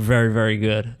were very, very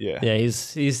good. Yeah. Yeah.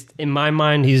 He's in my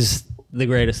mind, he's the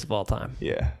greatest of all time.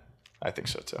 Yeah, I think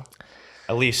so too.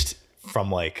 At least from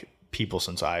like people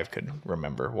since I could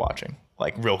remember watching.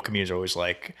 like real comedians are always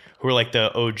like, who are like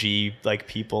the OG like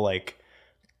people like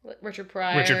Richard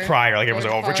Pryor. Like everyone's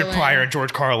like, oh, Richard Pryor and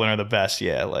George Carlin are the best.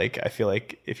 Yeah, like I feel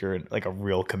like if you're like a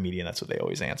real comedian, that's what they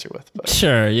always answer with. But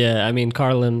Sure, yeah. I mean,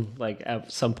 Carlin, like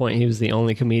at some point, he was the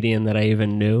only comedian that I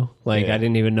even knew. Like, Yeah. I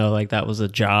didn't even know like that was a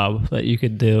job that you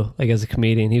could do. Like as a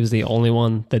comedian, he was the only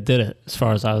one that did it, as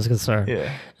far as I was concerned.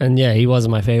 Yeah. And yeah, he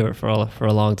wasn't my favorite for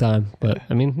a long time. But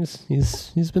I mean,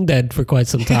 he's been dead for quite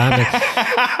some time. And,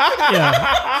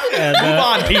 yeah. And, move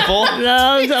on, people.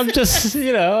 no, I'm just,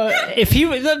 if he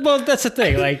was, well, that's the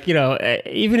thing. Like,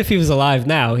 even if he was alive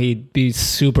now, he'd be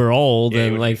super old, Yeah, he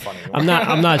and would be like, funny.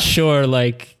 I'm not sure.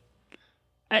 Like,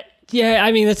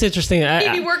 I mean, that's interesting.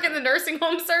 He'd be working the nursing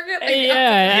home circuit. Like,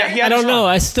 Yeah, he I had don't a know. song.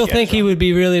 I still He had think a he song. would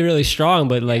be really, really strong,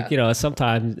 but like,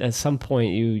 at some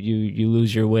point, you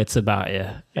lose your wits about you,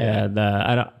 and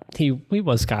I don't. He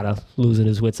was kind of losing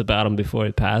his wits about him before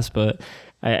he passed, but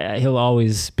he'll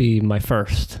always be my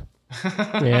first.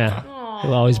 Yeah,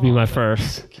 he'll always be my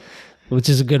first, which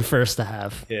is a good first to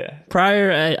have. Yeah.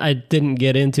 Prior, I didn't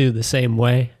get into the same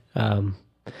way.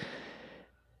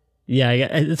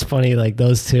 It's funny, like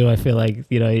those two, I feel like,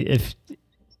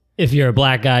 if you're a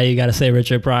black guy, you got to say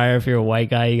Richard Pryor. If you're a white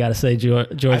guy, you got to say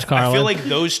George Carlin. I feel like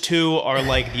those two are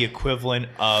like the equivalent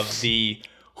of the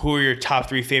who are your top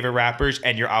 3 favorite rappers,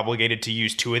 and you're obligated to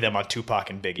use 2 of them on Tupac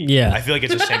and Biggie. Yeah. I feel like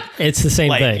it's the same. It's the same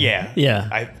like, thing. Yeah. Yeah.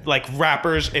 I like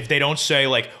rappers, if they don't say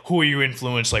like who are you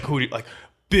influenced, like like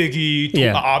Biggie,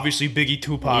 Yeah. obviously Biggie,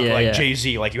 Tupac, Yeah, like yeah.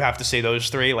 Jay-Z, like you have to say those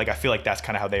 3. Like I feel like that's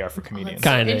kind of how they are for comedians.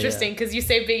 Kind of Interesting, because you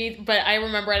say Biggie, but I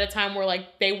remember at a time where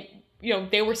like they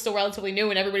were still relatively new,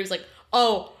 and everybody was like,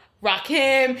 "Oh,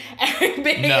 Rakim, Eric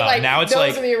Biggie." No, like now it's those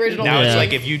like are the original. now ones. it's Yeah.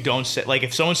 like if you don't say like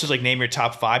if someone says like name your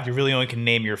top 5, you really only can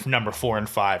name your number 4 and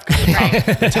 5. 'Cause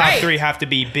the top Right. 3 have to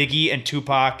be Biggie and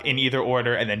Tupac in either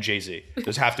order, and then Jay-Z.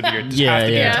 Those have to be your Yeah, have to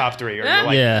be yeah. your top 3, or you're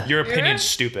like Yeah. your opinion's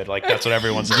stupid. Like that's what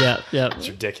everyone's saying. Yeah, yeah. It's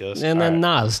ridiculous. And All then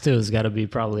right. Nas too has got to be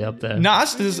probably up there.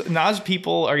 Nas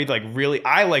people are either like really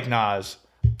I like Nas,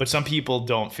 but some people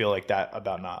don't feel like that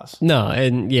about Nas. No,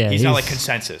 and yeah, He's not like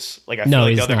consensus. Like I feel No, like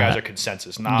he's the other guys not. are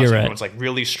consensus. Nas, You're right. everyone's like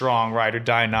really strong, ride or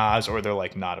die Nas, or they're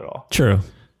like not at all. True.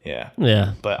 Yeah.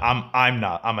 Yeah, But I'm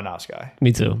a Nas guy.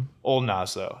 me too. Old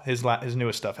Nas though, his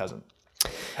newest stuff hasn't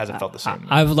felt the same.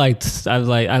 I like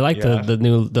Yeah.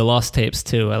 the Lost tapes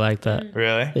too. I like that.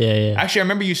 Really? Yeah, yeah. Actually, I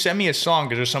remember you sent me a song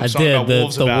because there's some I song did about the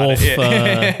wolves the about wolf. it.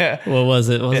 Yeah. What was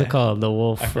it? What was it called? The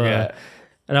wolf. I forget.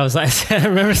 And I was like, I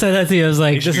remember saying that to you. I was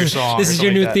like, It should this be your is song this or is something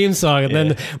your new like that. theme song. And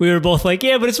then we were both like,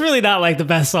 yeah, but it's really not like the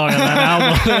best song on that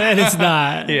album. And it's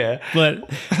not. Yeah. But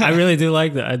I really do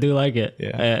like that. I do like it.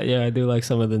 Yeah. I do like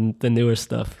some of the newer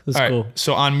stuff. It's All right. cool.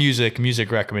 So on music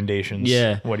recommendations.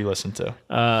 Yeah. What do you listen to?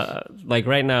 Like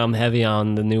right now, I'm heavy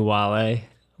on the new Wale.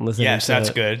 I'm listening Yes, to that's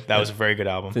good. That was a very good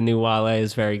album. The new Wale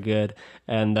is very good.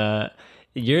 And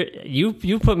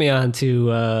you put me on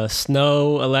to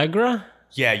Snow Allegra.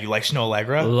 Yeah, you like Snow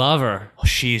Allegra? Love her. Oh,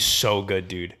 she's so good,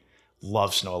 dude.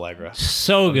 Love Snow Allegra.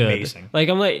 So good. Amazing. Like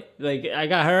I'm like I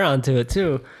got her onto it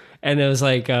too, and it was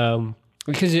like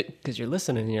because you're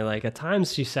listening and you're like at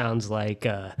times she sounds like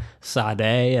Sade,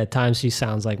 at times she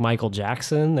sounds like Michael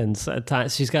Jackson, and at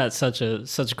times she's got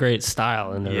such great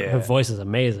style, and her voice is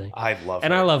amazing. I love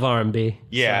And her. I love R&B.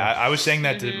 Yeah, I was saying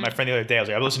that to my friend the other day. I was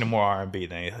like, I listen to more R&B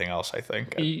than anything else, I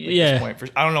think. At Yeah. this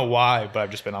point. I don't know why, but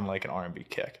I've just been on like an R&B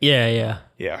kick. Yeah.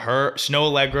 Yeah, her, Snow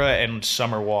Allegra and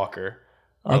Summer Walker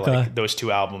are Okay. like those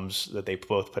 2 albums that they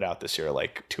both put out this year are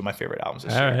like 2 of my favorite albums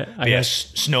this All year. right. But yeah,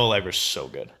 Snow Allegra's so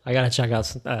good. I gotta check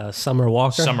out Summer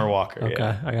Walker. Summer Walker, Okay,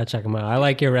 yeah. I gotta check them out. I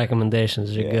like your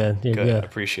recommendations. You're good. You're I good.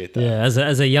 appreciate that. Yeah,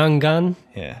 as a young gun,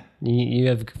 Yeah. you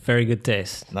have very good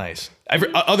taste. Nice.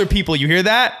 Other people, you hear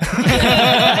that?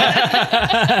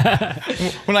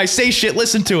 When I say shit,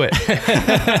 listen to it.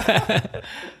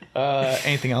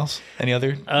 Anything else? Any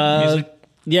other music?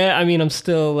 Yeah, I mean, I'm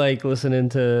still like listening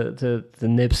to the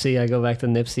Nipsey. I go back to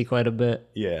Nipsey quite a bit.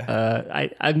 Yeah.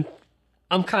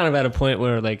 I'm kind of at a point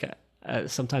where like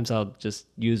sometimes I'll just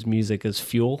use music as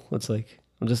fuel. It's like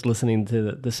I'm just listening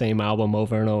to the same album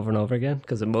over and over and over again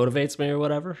because it motivates me or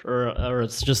whatever, or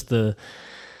it's just the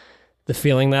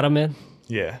feeling that I'm in.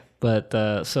 Yeah.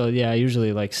 But so yeah, I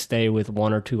usually like stay with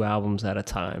 1 or 2 albums at a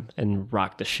time and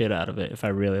rock the shit out of it if I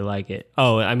really like it.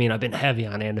 Oh, I mean, I've been heavy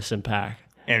on Anderson .Paak.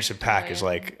 Anderson .Paak is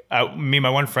like, me and my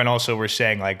one friend also were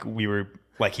saying like we were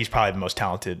like he's probably the most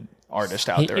talented artist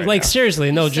out there. Right Like now.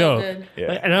 seriously, no so joke. good.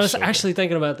 Yeah, And I was so good. actually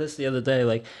thinking about this the other day.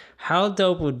 Like, how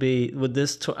dope would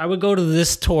this tour? I would go to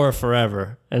this tour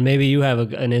forever, and maybe you have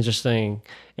an interesting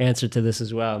answer to this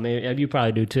as well. Maybe you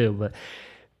probably do too, but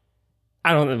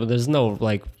I don't know. There's no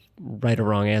like right or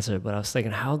wrong answer. But I was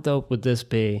thinking, how dope would this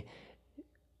be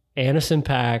Anderson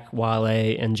 .Paak,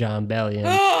 Wale, and John Bellion.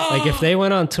 Like if they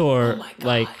went on tour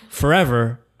like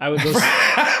forever, I would go.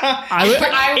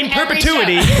 In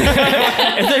perpetuity.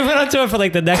 If they went on tour for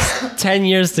like the next 10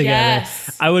 years together,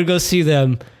 Yes. I would go see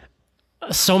them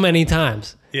so many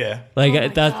times. Yeah,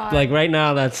 Like that's God. like right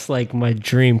now, that's like my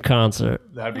dream concert.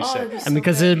 that'd be Oh, sick. that'd be I mean,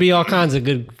 because there'd be all kinds of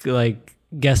good like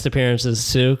guest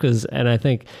appearances too. And I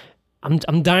think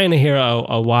I'm dying to hear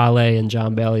a Wale and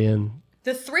John Bellion.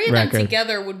 The three of them Record.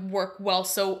 together would work well.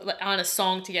 So like, on a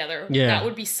song together, Yeah. that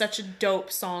would be such a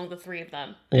dope song. The three of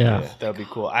them. Yeah. Yeah, that would be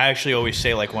cool. I actually always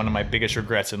say like one of my biggest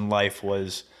regrets in life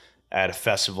was at a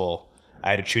festival. I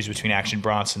had to choose between Action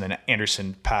Bronson and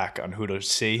Anderson .Paak on who to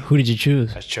see. Who did you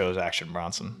choose? I chose Action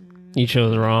Bronson. You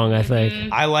chose wrong, I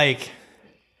think. I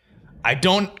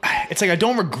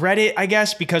don't regret it, I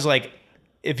guess, because like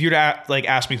if you'd like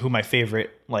ask me who my favorite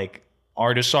like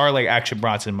artists are, like Action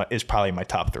Bronson is probably my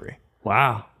top 3.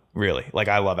 Wow. Really. Like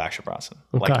I love Action Bronson.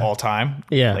 Like Okay. all time.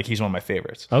 Yeah. Like he's one of my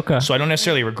favorites. Okay. So I don't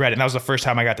necessarily regret it. And that was the first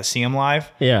time I got to see him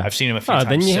live. Yeah. I've seen him a few Oh, times.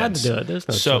 then you had since. to do it. There's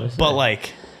no So choice. but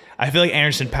like I feel like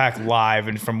Anderson .Paak live,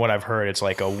 and from what I've heard, it's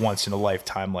like a once in a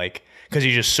lifetime, like because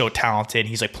he's just so talented.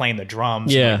 He's like playing the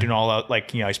drums, and, Yeah. like, doing all that,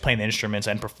 like he's playing the instruments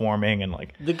and performing, and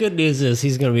like The good news is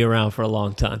he's going to be around for a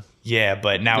long time. yeah.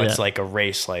 But now it's Yeah. like a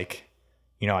race, like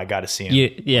I got to see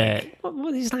him. Yeah.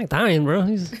 Well, he's not dying, bro.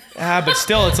 He's But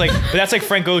still, it's like, but that's like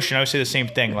Frank Ocean. I would say the same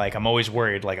thing. Like I'm always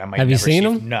worried, like I might. Have you never seen see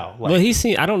him? No. Like, well, he's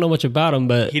seen. I don't know much about him,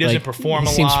 but He doesn't like, perform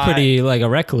he a seems lot. pretty like a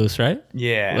recluse, right?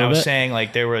 Yeah, and Little I was bit. saying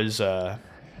like there was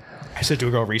I said to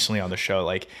a girl recently on the show,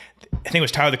 like I think it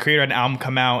was Tyler the Creator had an album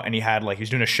come out, and he was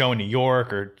doing a show in New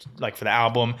York or like for the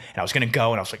album, and I was gonna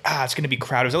go, and I was like, it's gonna be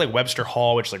crowded. It was at like Webster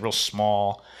Hall, which is like real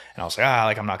small, and I was like,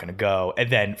 like I'm not gonna go. And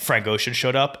then Frank Ocean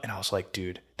showed up, and I was like,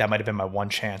 dude, that might have been my one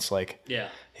chance. Like, Yeah.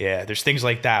 there's things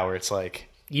like that where it's like,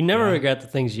 You never regret the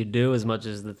things you do as much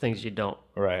as the things you don't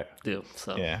right, do.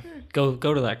 So yeah, go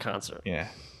to that concert. yeah.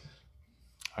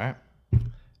 All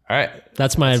right.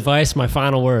 That's my advice. My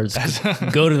final words.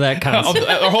 Go to that concert.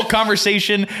 Our whole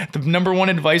conversation, the number one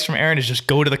advice from Aaron is just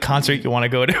go to the concert you want to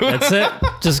go to. That's it.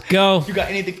 Just go. You got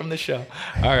anything from the show?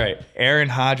 All right, Aaron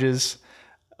Hodges,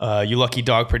 You Lucky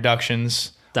Dog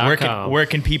Productions. .com. Where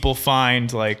can people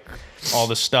find like all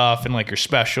the stuff and like your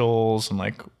specials and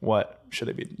like what should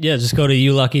they be? Yeah, just go to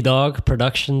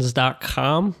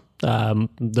youluckydogproductions.com.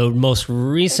 The most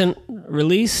recent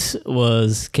release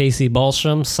was Casey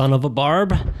Ballstrom, Son of a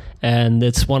Barb, and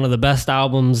it's one of the best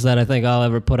albums that I think I'll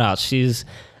ever put out. She's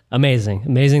amazing,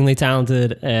 amazingly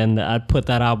talented, and I'd put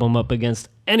that album up against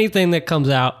anything that comes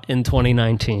out in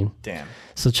 2019. Damn.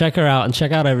 So check her out and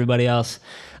check out everybody else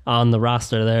on the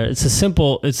roster there.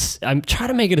 I'm trying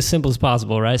to make it as simple as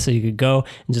possible, right? So you could go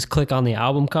and just click on the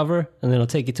album cover, and then it'll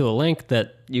take you to a link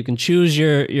that you can choose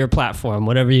your platform,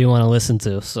 whatever you want to listen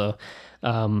to. So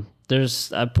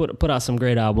I put out some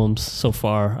great albums so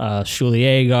far. Shuli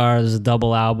Agar is a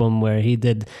double album where he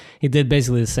did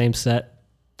basically the same set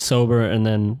sober and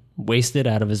then wasted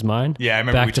out of his mind. Yeah, I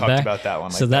remember back we to talked back. about that one.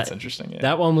 Like, So that's interesting. Yeah.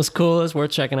 That one was cool. It's worth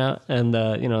checking out. And,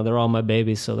 they're all my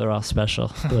babies, so they're all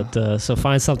special. But so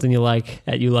find something you like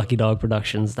at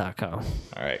youluckydogproductions.com. All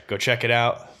right, go check it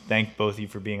out. Thank both of you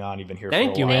for being on. You've been here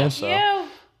Thank for a you, while. man. So. You. All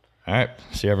right,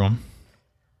 see you everyone.